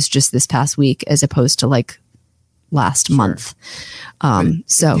 this was just this past week as opposed to like last month.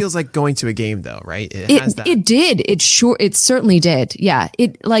 So it feels like going to a game though, right? It did. It certainly did. Yeah.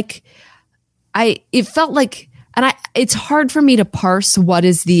 It felt like, and it's hard for me to parse what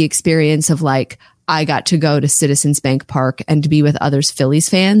is the experience of like, I got to go to Citizens Bank Park and to be with others Phillies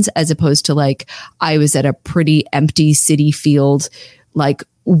fans, as opposed to like, I was at a pretty empty Citi Field, like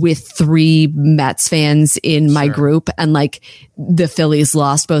with 3 Mets fans in my group, and like the Phillies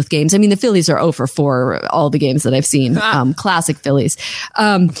lost both games. I mean, the Phillies are 0 for 4 all the games that I've seen. Classic Phillies.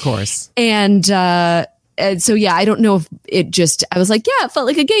 Of course. And so, yeah, I don't know if I was like, yeah, it felt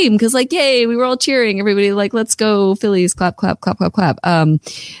like a game because like, yay, we were all cheering. Everybody like, let's go Phillies, clap, clap, clap, clap, clap.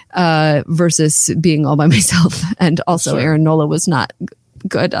 Versus being all by myself. And also Aaron Nola was not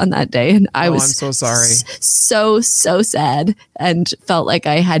good on that day. And I was I'm so sorry. So sad and felt like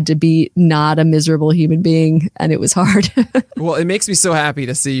I had to be not a miserable human being. And it was hard. Well, it makes me so happy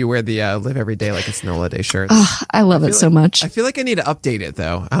to see you wear the Live Every Day Like It's Nola Day shirt. Oh, I love it so much. I feel like I need to update it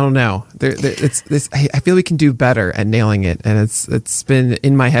though. I don't know. I feel we can do better at nailing it. And it's been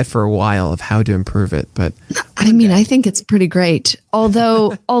in my head for a while of how to improve it. But I mean, I think it's pretty great.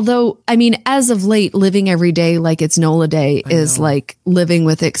 Although, I mean, as of late, living every day like it's Nola Day is like living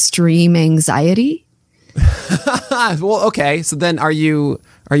with extreme anxiety. Well, okay. So then are you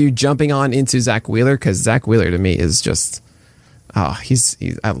jumping on into Zach Wheeler? Because Zach Wheeler to me is just, he's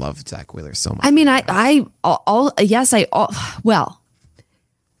I love Zach Wheeler so much. I mean,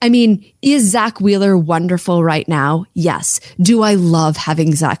 I mean, is Zach Wheeler wonderful right now? Yes. Do I love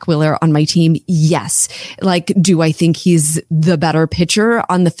having Zach Wheeler on my team? Yes. Like, do I think he's the better pitcher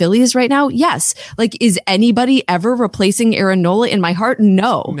on the Phillies right now? Yes. Like, is anybody ever replacing Aaron Nola in my heart?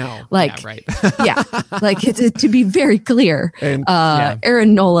 No. Like, yeah, right. Yeah. Like, to be very clear, and,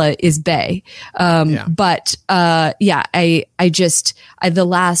 Aaron Nola is bae. But,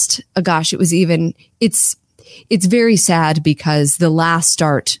 it's very sad because the last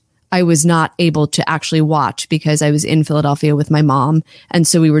start I was not able to actually watch because I was in Philadelphia with my mom. And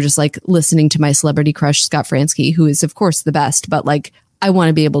so we were just like listening to my celebrity crush, Scott Fransky, who is of course the best, but like I want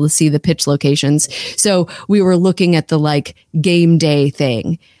to be able to see the pitch locations. So we were looking at the like game day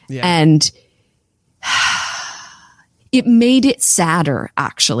thing and it made it sadder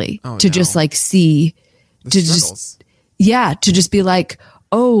actually just like see to just be like,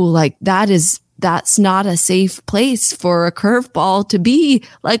 oh, like that's not a safe place for a curveball to be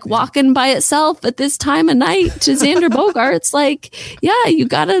like walking by itself at this time of night to Xander Bogaerts. Like, yeah, you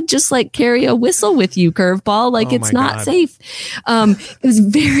gotta just like carry a whistle with you, curveball. Like it's not safe. It was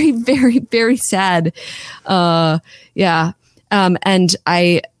very, very, very sad. And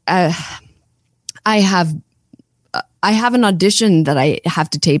I have an audition that I have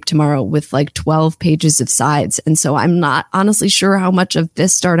to tape tomorrow with like 12 pages of sides. And so I'm not honestly sure how much of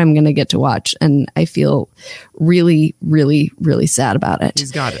this start I'm going to get to watch. And I feel really, really, really sad about it.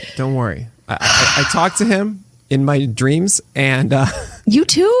 He's got it. Don't worry. I talked to him in my dreams and... You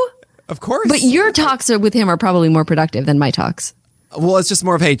too? Of course. But your talks with him are probably more productive than my talks. Well, it's just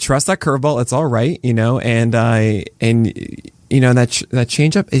more of, hey, trust that curveball. It's all right, you know, and you know, that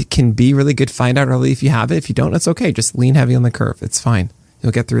changeup, it can be really good. Find out early if you have it. If you don't, it's okay. Just lean heavy on the curve. It's fine.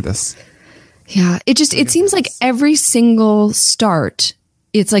 You'll get through this. Yeah. It seems like every single start,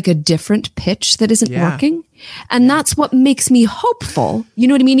 it's like a different pitch that isn't working. And that's what makes me hopeful. You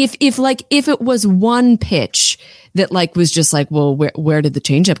know what I mean? If it was one pitch that like was just like, well, where did the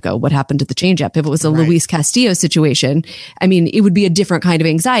changeup go? What happened to the changeup? If it was a Luis Castillo situation, I mean, it would be a different kind of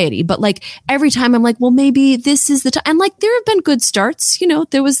anxiety. But like every time I'm like, well, maybe this is the time. And like there have been good starts. You know,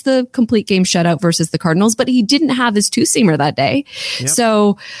 there was the complete game shutout versus the Cardinals, but he didn't have his 2-seamer that day. Yep.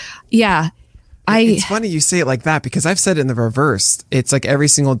 So, yeah. It's funny you say it like that because I've said it in the reverse. It's like every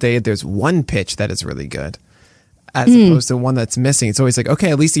single day there's one pitch that is really good as opposed to one that's missing. It's always like,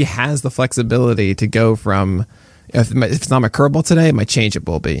 okay, at least he has the flexibility to go from, if it's not my curveball today, my changeup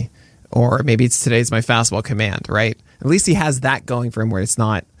will be. Or maybe today's my fastball command, right? At least he has that going for him where it's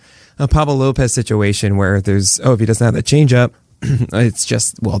not a Pablo Lopez situation where there's, if he doesn't have the changeup, it's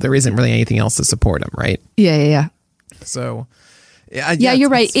just, well, there isn't really anything else to support him, right? Yeah. So... Yeah, you're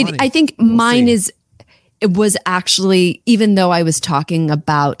right. I think mine it was actually, even though I was talking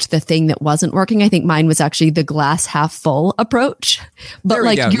about the thing that wasn't working, I think mine was actually the glass half full approach. But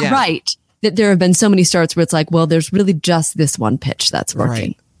like, you're right that there have been so many starts where it's like, well, there's really just this one pitch that's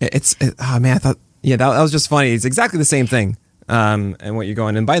working. Right. Oh man, I thought, that was just funny. It's exactly the same thing. And what you're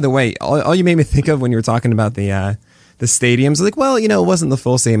going. And by the way, all you made me think of when you were talking about the the stadiums. Like, well, it wasn't the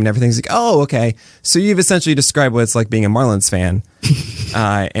full stadium and everything's like, oh, okay. So you've essentially described what it's like being a Marlins fan.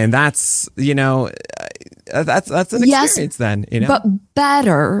 And that's, that's an experience then, But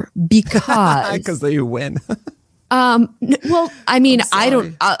better because they win. Well, I mean, I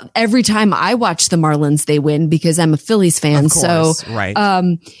don't, every time I watch the Marlins, they win because I'm a Phillies fan. Of course, so, right.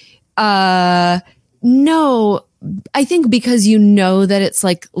 No, I think because that it's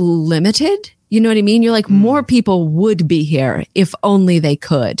like limited. You know what I mean? You're like, more people would be here if only they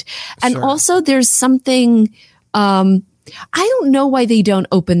could. And also there's something, I don't know why they don't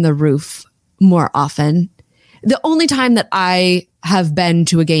open the roof more often. The only time that I have been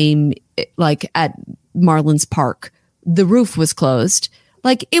to a game, like at Marlins Park, the roof was closed.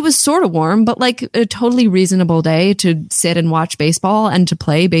 Like, it was sort of warm, but like a totally reasonable day to sit and watch baseball and to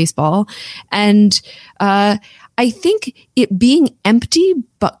play baseball. And, I think it being empty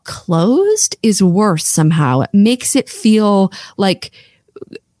but closed is worse somehow. It makes it feel like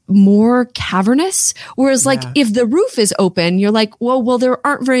more cavernous. Whereas like if the roof is open, you're like, well, there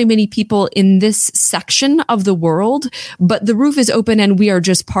aren't very many people in this section of the world, but the roof is open and we are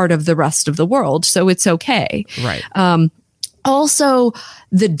just part of the rest of the world. So it's okay. Right. Also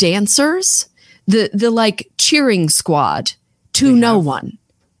the dancers, the like cheering squad to no one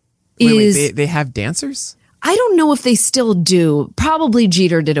wait, they have dancers? I don't know if they still do. Probably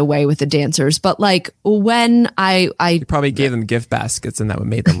Jeter did away with the dancers, but like when You probably gave them gift baskets and that would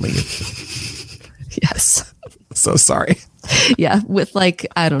make them leave. Yes. So sorry. Yeah, with like,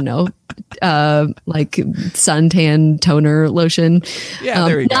 I don't know, like suntan toner lotion. Yeah,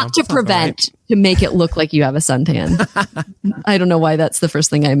 there you go. Not to prevent, to make it look like you have a suntan. I don't know why that's the first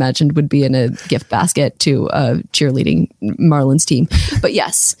thing I imagined would be in a gift basket to a cheerleading Marlins team. But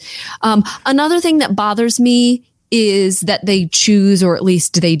yes. Another thing that bothers me is that they choose, or at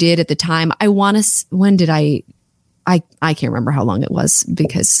least they did at the time. When did I can't remember how long it was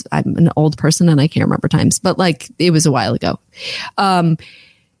because I'm an old person and I can't remember times, but like it was a while ago.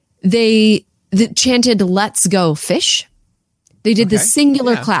 They chanted, "Let's go fish." They did the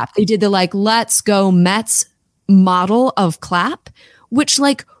singular clap. They did the like, "Let's go Mets" model of clap, which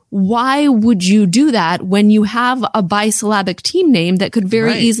like, why would you do that when you have a bisyllabic team name that could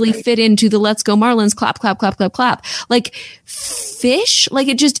very easily fit into the "Let's go Marlins" clap, clap, clap, clap, clap? Like fish, like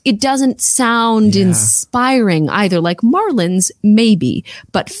it doesn't sound inspiring either. Like Marlins, maybe,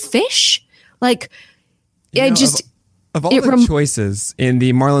 but fish, like of all the choices in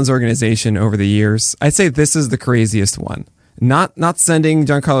the Marlins organization over the years, I'd say this is the craziest one. Not sending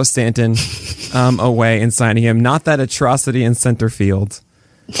Giancarlo Stanton away and signing him. Not that atrocity in center field.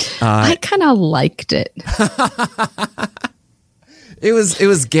 I kind of liked it. It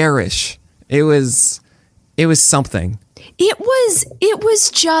was garish. It was something. It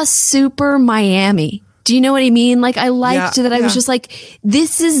was just super Miami. Do you know what I mean? Like I liked that. I was just like,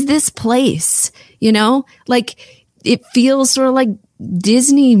 this is this place, like it feels sort of like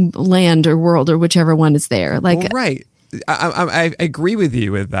Disneyland or World or whichever one is there. Like, well, right. I agree with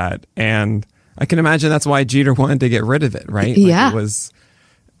you with that. And I can imagine that's why Jeter wanted to get rid of it. Right. Like it was,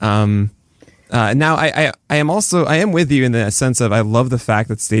 now I am with you in the sense of I love the fact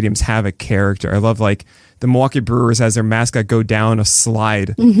that stadiums have a character. I love like the Milwaukee Brewers as their mascot go down a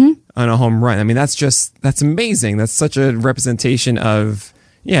slide on a home run. I mean, that's amazing. That's such a representation of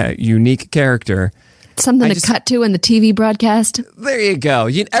unique character. Something to cut to in the TV broadcast. There you go.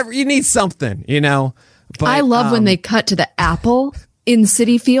 You need something, But I love when they cut to the apple in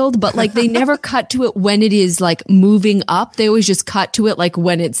Citi Field, but like they never cut to it when it is like moving up. They always just cut to it like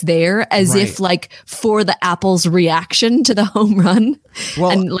when it's there, as if like for the apple's reaction to the home run.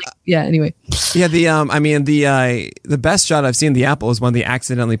 Well, and like anyway. Yeah, the best shot I've seen of the apple is when they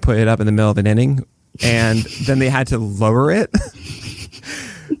accidentally put it up in the middle of an inning, and then they had to lower it.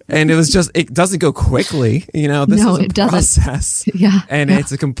 And it was just, it doesn't go quickly, This is a process. And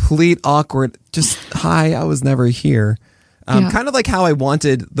it's a complete awkward, just, hi, I was never here. Kind of like how I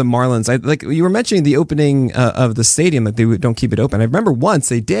wanted the Marlins. Like you were mentioning the opening of the stadium, that they don't keep it open. I remember once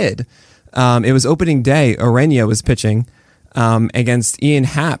they did. It was opening day. Urena was pitching against Ian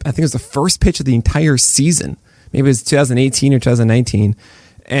Happ. I think it was the first pitch of the entire season. Maybe it was 2018 or 2019.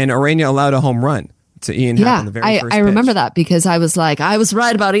 And Urena allowed a home run to Ian Happ on the very first pitch. I remember that because I was like, I was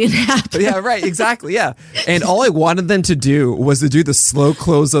right about Ian Happ. Yeah, right, exactly, yeah. And all I wanted them to do was to do the slow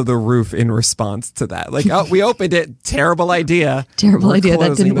close of the roof in response to that. Like, oh, we opened it, terrible idea. Terrible idea,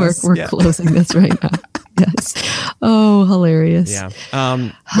 that didn't work. We're closing this right now. Yes. Oh, hilarious. Yeah.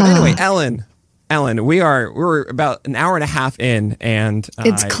 But anyway, Ellen, we're about an hour and a half in, and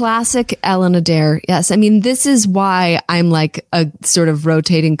it's classic Ellen Adair. Yes, I mean, this is why I'm like a sort of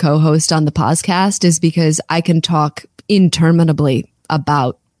rotating co-host on the podcast, is because I can talk interminably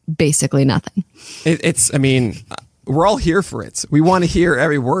about basically nothing. I mean, we're all here for it. We want to hear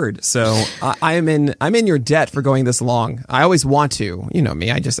every word. So I'm in your debt for going this long. I always want to. You know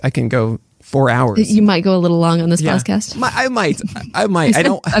me. I can go 4 hours. You might go a little long on this podcast. I might. I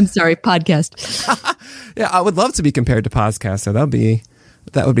don't. I'm sorry, podcast. Yeah, I would love to be compared to podcast. So that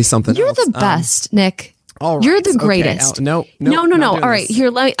would be something. You're else. the best, Nick. All right. You're the greatest. Okay. No. All right,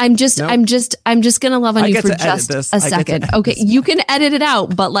 here. I'm just gonna love on you for just a second. Okay, you can edit it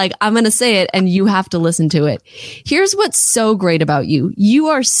out, but like I'm gonna say it, and you have to listen to it. Here's what's so great about you: you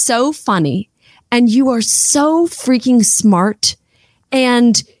are so funny, and you are so freaking smart,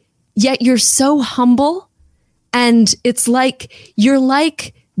 and yet you're so humble, and it's like you're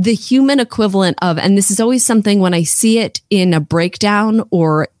like the human equivalent of, and this is always something when I see it in a breakdown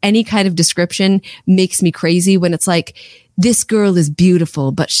or any kind of description makes me crazy when it's like, this girl is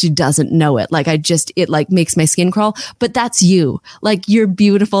beautiful, but she doesn't know it. Like it like makes my skin crawl, but that's you. Like you're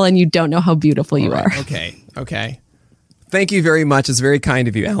beautiful and you don't know how beautiful you are. Okay. Thank you very much. It's very kind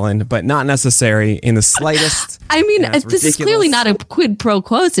of you, Ellen, but not necessary in the slightest. I mean, this is clearly not a quid pro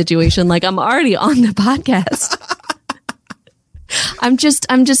quo situation. Like I'm already on the podcast. I'm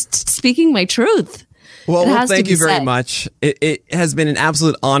just speaking my truth. Well, thank you very much. It has been an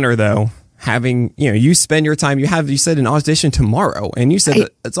absolute honor, though, having you spend your time. You said an audition tomorrow, and you said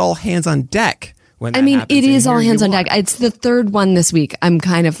that it's all hands on deck. It is all hands on deck. It's the third one this week. I'm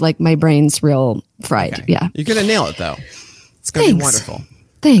kind of like my brain's real fried. Okay. Yeah, you're gonna nail it though. It's gonna be wonderful.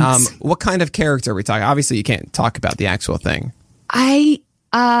 Thanks. What kind of character are we talking? Obviously, you can't talk about the actual thing. I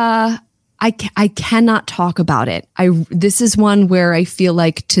cannot talk about it. This is one where I feel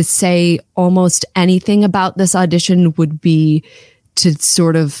like to say almost anything about this audition would be to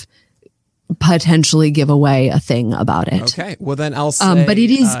sort of potentially give away a thing about it. Okay. Well, then I'll say. But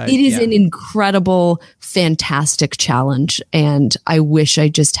it is an incredible, fantastic challenge. And I wish I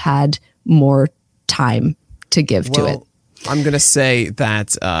just had more time to give to it. I'm going to say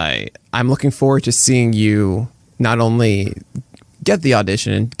that I'm looking forward to seeing you not only get the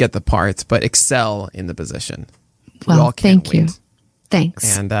audition and get the parts, but excel in the position. Well, thank you.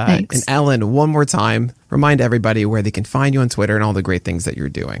 Thanks. And Ellen, one more time, remind everybody where they can find you on Twitter and all the great things that you're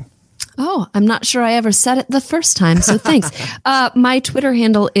doing. Oh, I'm not sure I ever said it the first time, so thanks. My Twitter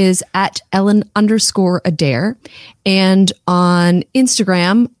handle is @Ellen_Adair. And on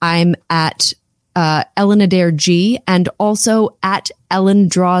Instagram, I'm at Ellen Adair G, and also at Ellen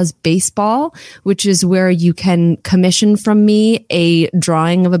Draws Baseball, which is where you can commission from me a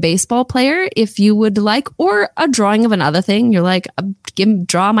drawing of a baseball player if you would like, or a drawing of another thing. You're like,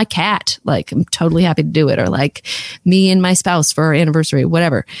 draw my cat. Like, I'm totally happy to do it. Or like me and my spouse for our anniversary,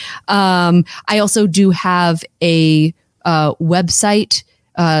 whatever. I also do have a website.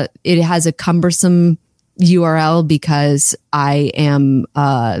 It has a cumbersome URL because I am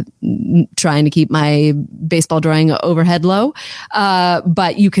trying to keep my baseball drawing overhead low.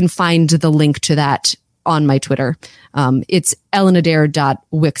 But you can find the link to that on my Twitter. It's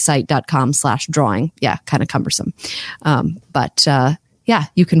ellenadair.wixsite.com/drawing. Yeah, kind of cumbersome. But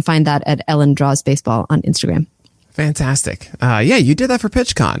you can find that at Ellen Draws Baseball on Instagram. Fantastic. You did that for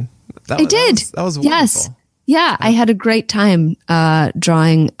PitchCon. I did. That was wonderful. Yes. Yeah, I had a great time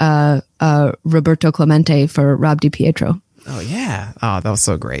drawing Roberto Clemente for Rob DiPietro. Oh, yeah. Oh, that was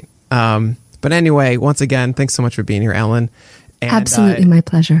so great. But anyway, once again, thanks so much for being here, Ellen. And, absolutely my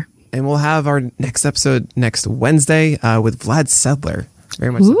pleasure. And we'll have our next episode next Wednesday with Vlad Sedler.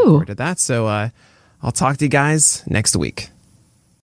 Very much looking forward to that. So I'll talk to you guys next week.